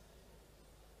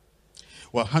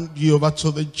will hand you over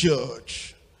to the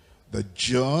judge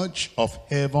of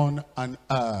heaven and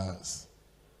earth.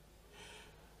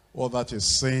 What that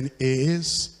is saying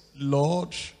is,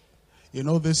 Lord, you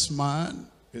know this man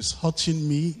is hurting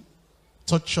me,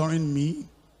 torturing me,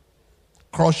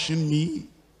 crushing me.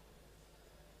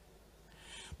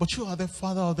 But you are the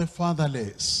father of the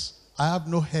fatherless. I have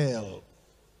no help.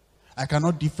 I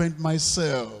cannot defend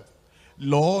myself.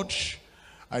 Lord,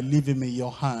 I leave him in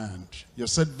your hand. You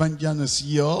said vengeance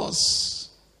is yours.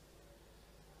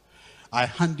 I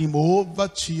hand him over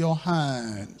to your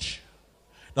hand.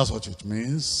 That's what it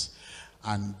means.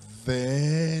 And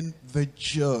then the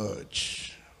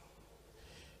judge,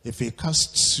 if he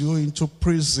casts you into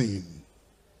prison,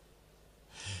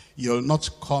 you'll not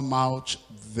come out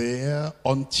there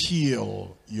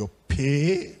until you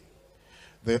pay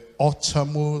the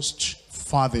uttermost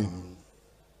farthing.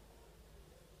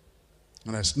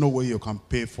 And there's no way you can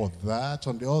pay for that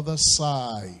on the other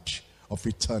side of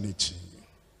eternity.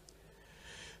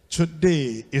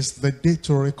 Today is the day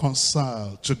to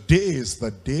reconcile. Today is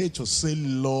the day to say,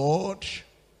 Lord,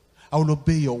 I will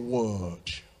obey your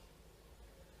word.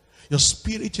 Your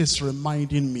spirit is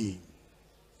reminding me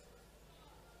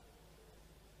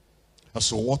as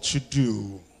to what to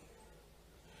do.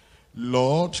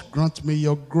 Lord, grant me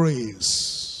your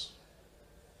grace.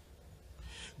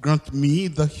 Grant me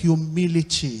the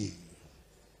humility.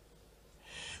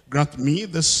 Grant me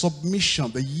the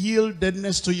submission, the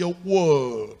yieldedness to your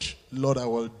word. Lord, I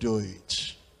will do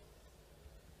it.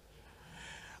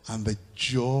 And the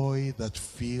joy that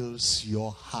fills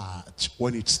your heart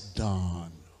when it's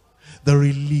done. the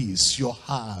release you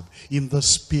have in the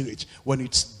spirit when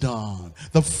it's done,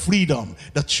 the freedom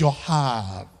that you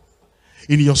have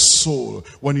in your soul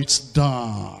when it's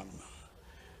done.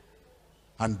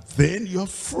 And then you're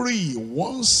free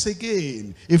once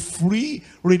again, a free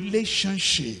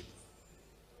relationship,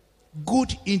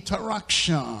 good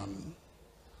interaction.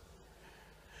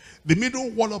 The middle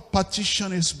wall of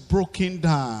partition is broken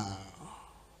down.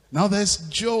 Now there's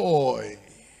joy,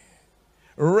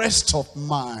 rest of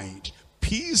mind,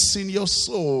 peace in your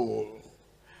soul.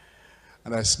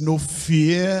 And there's no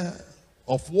fear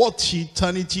of what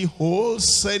eternity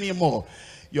holds anymore.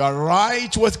 You are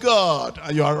right with God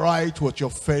and you are right with your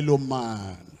fellow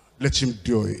man. Let him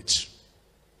do it.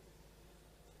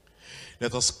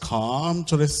 Let us come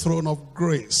to the throne of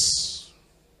grace,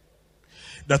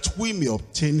 that we may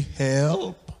obtain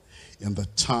help in the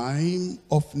time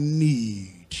of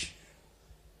need.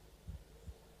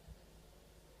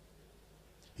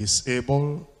 He's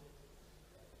able.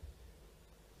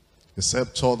 He's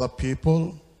helped other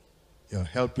people. He'll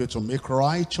help you to make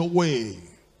right your way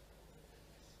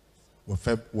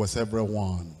with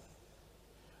everyone.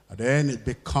 And then it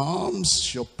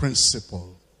becomes your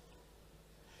principle,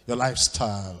 your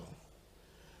lifestyle,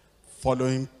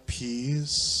 following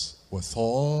peace with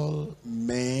all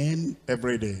men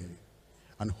every day,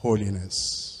 and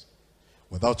holiness,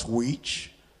 without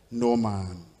which no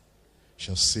man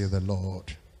shall see the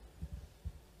Lord.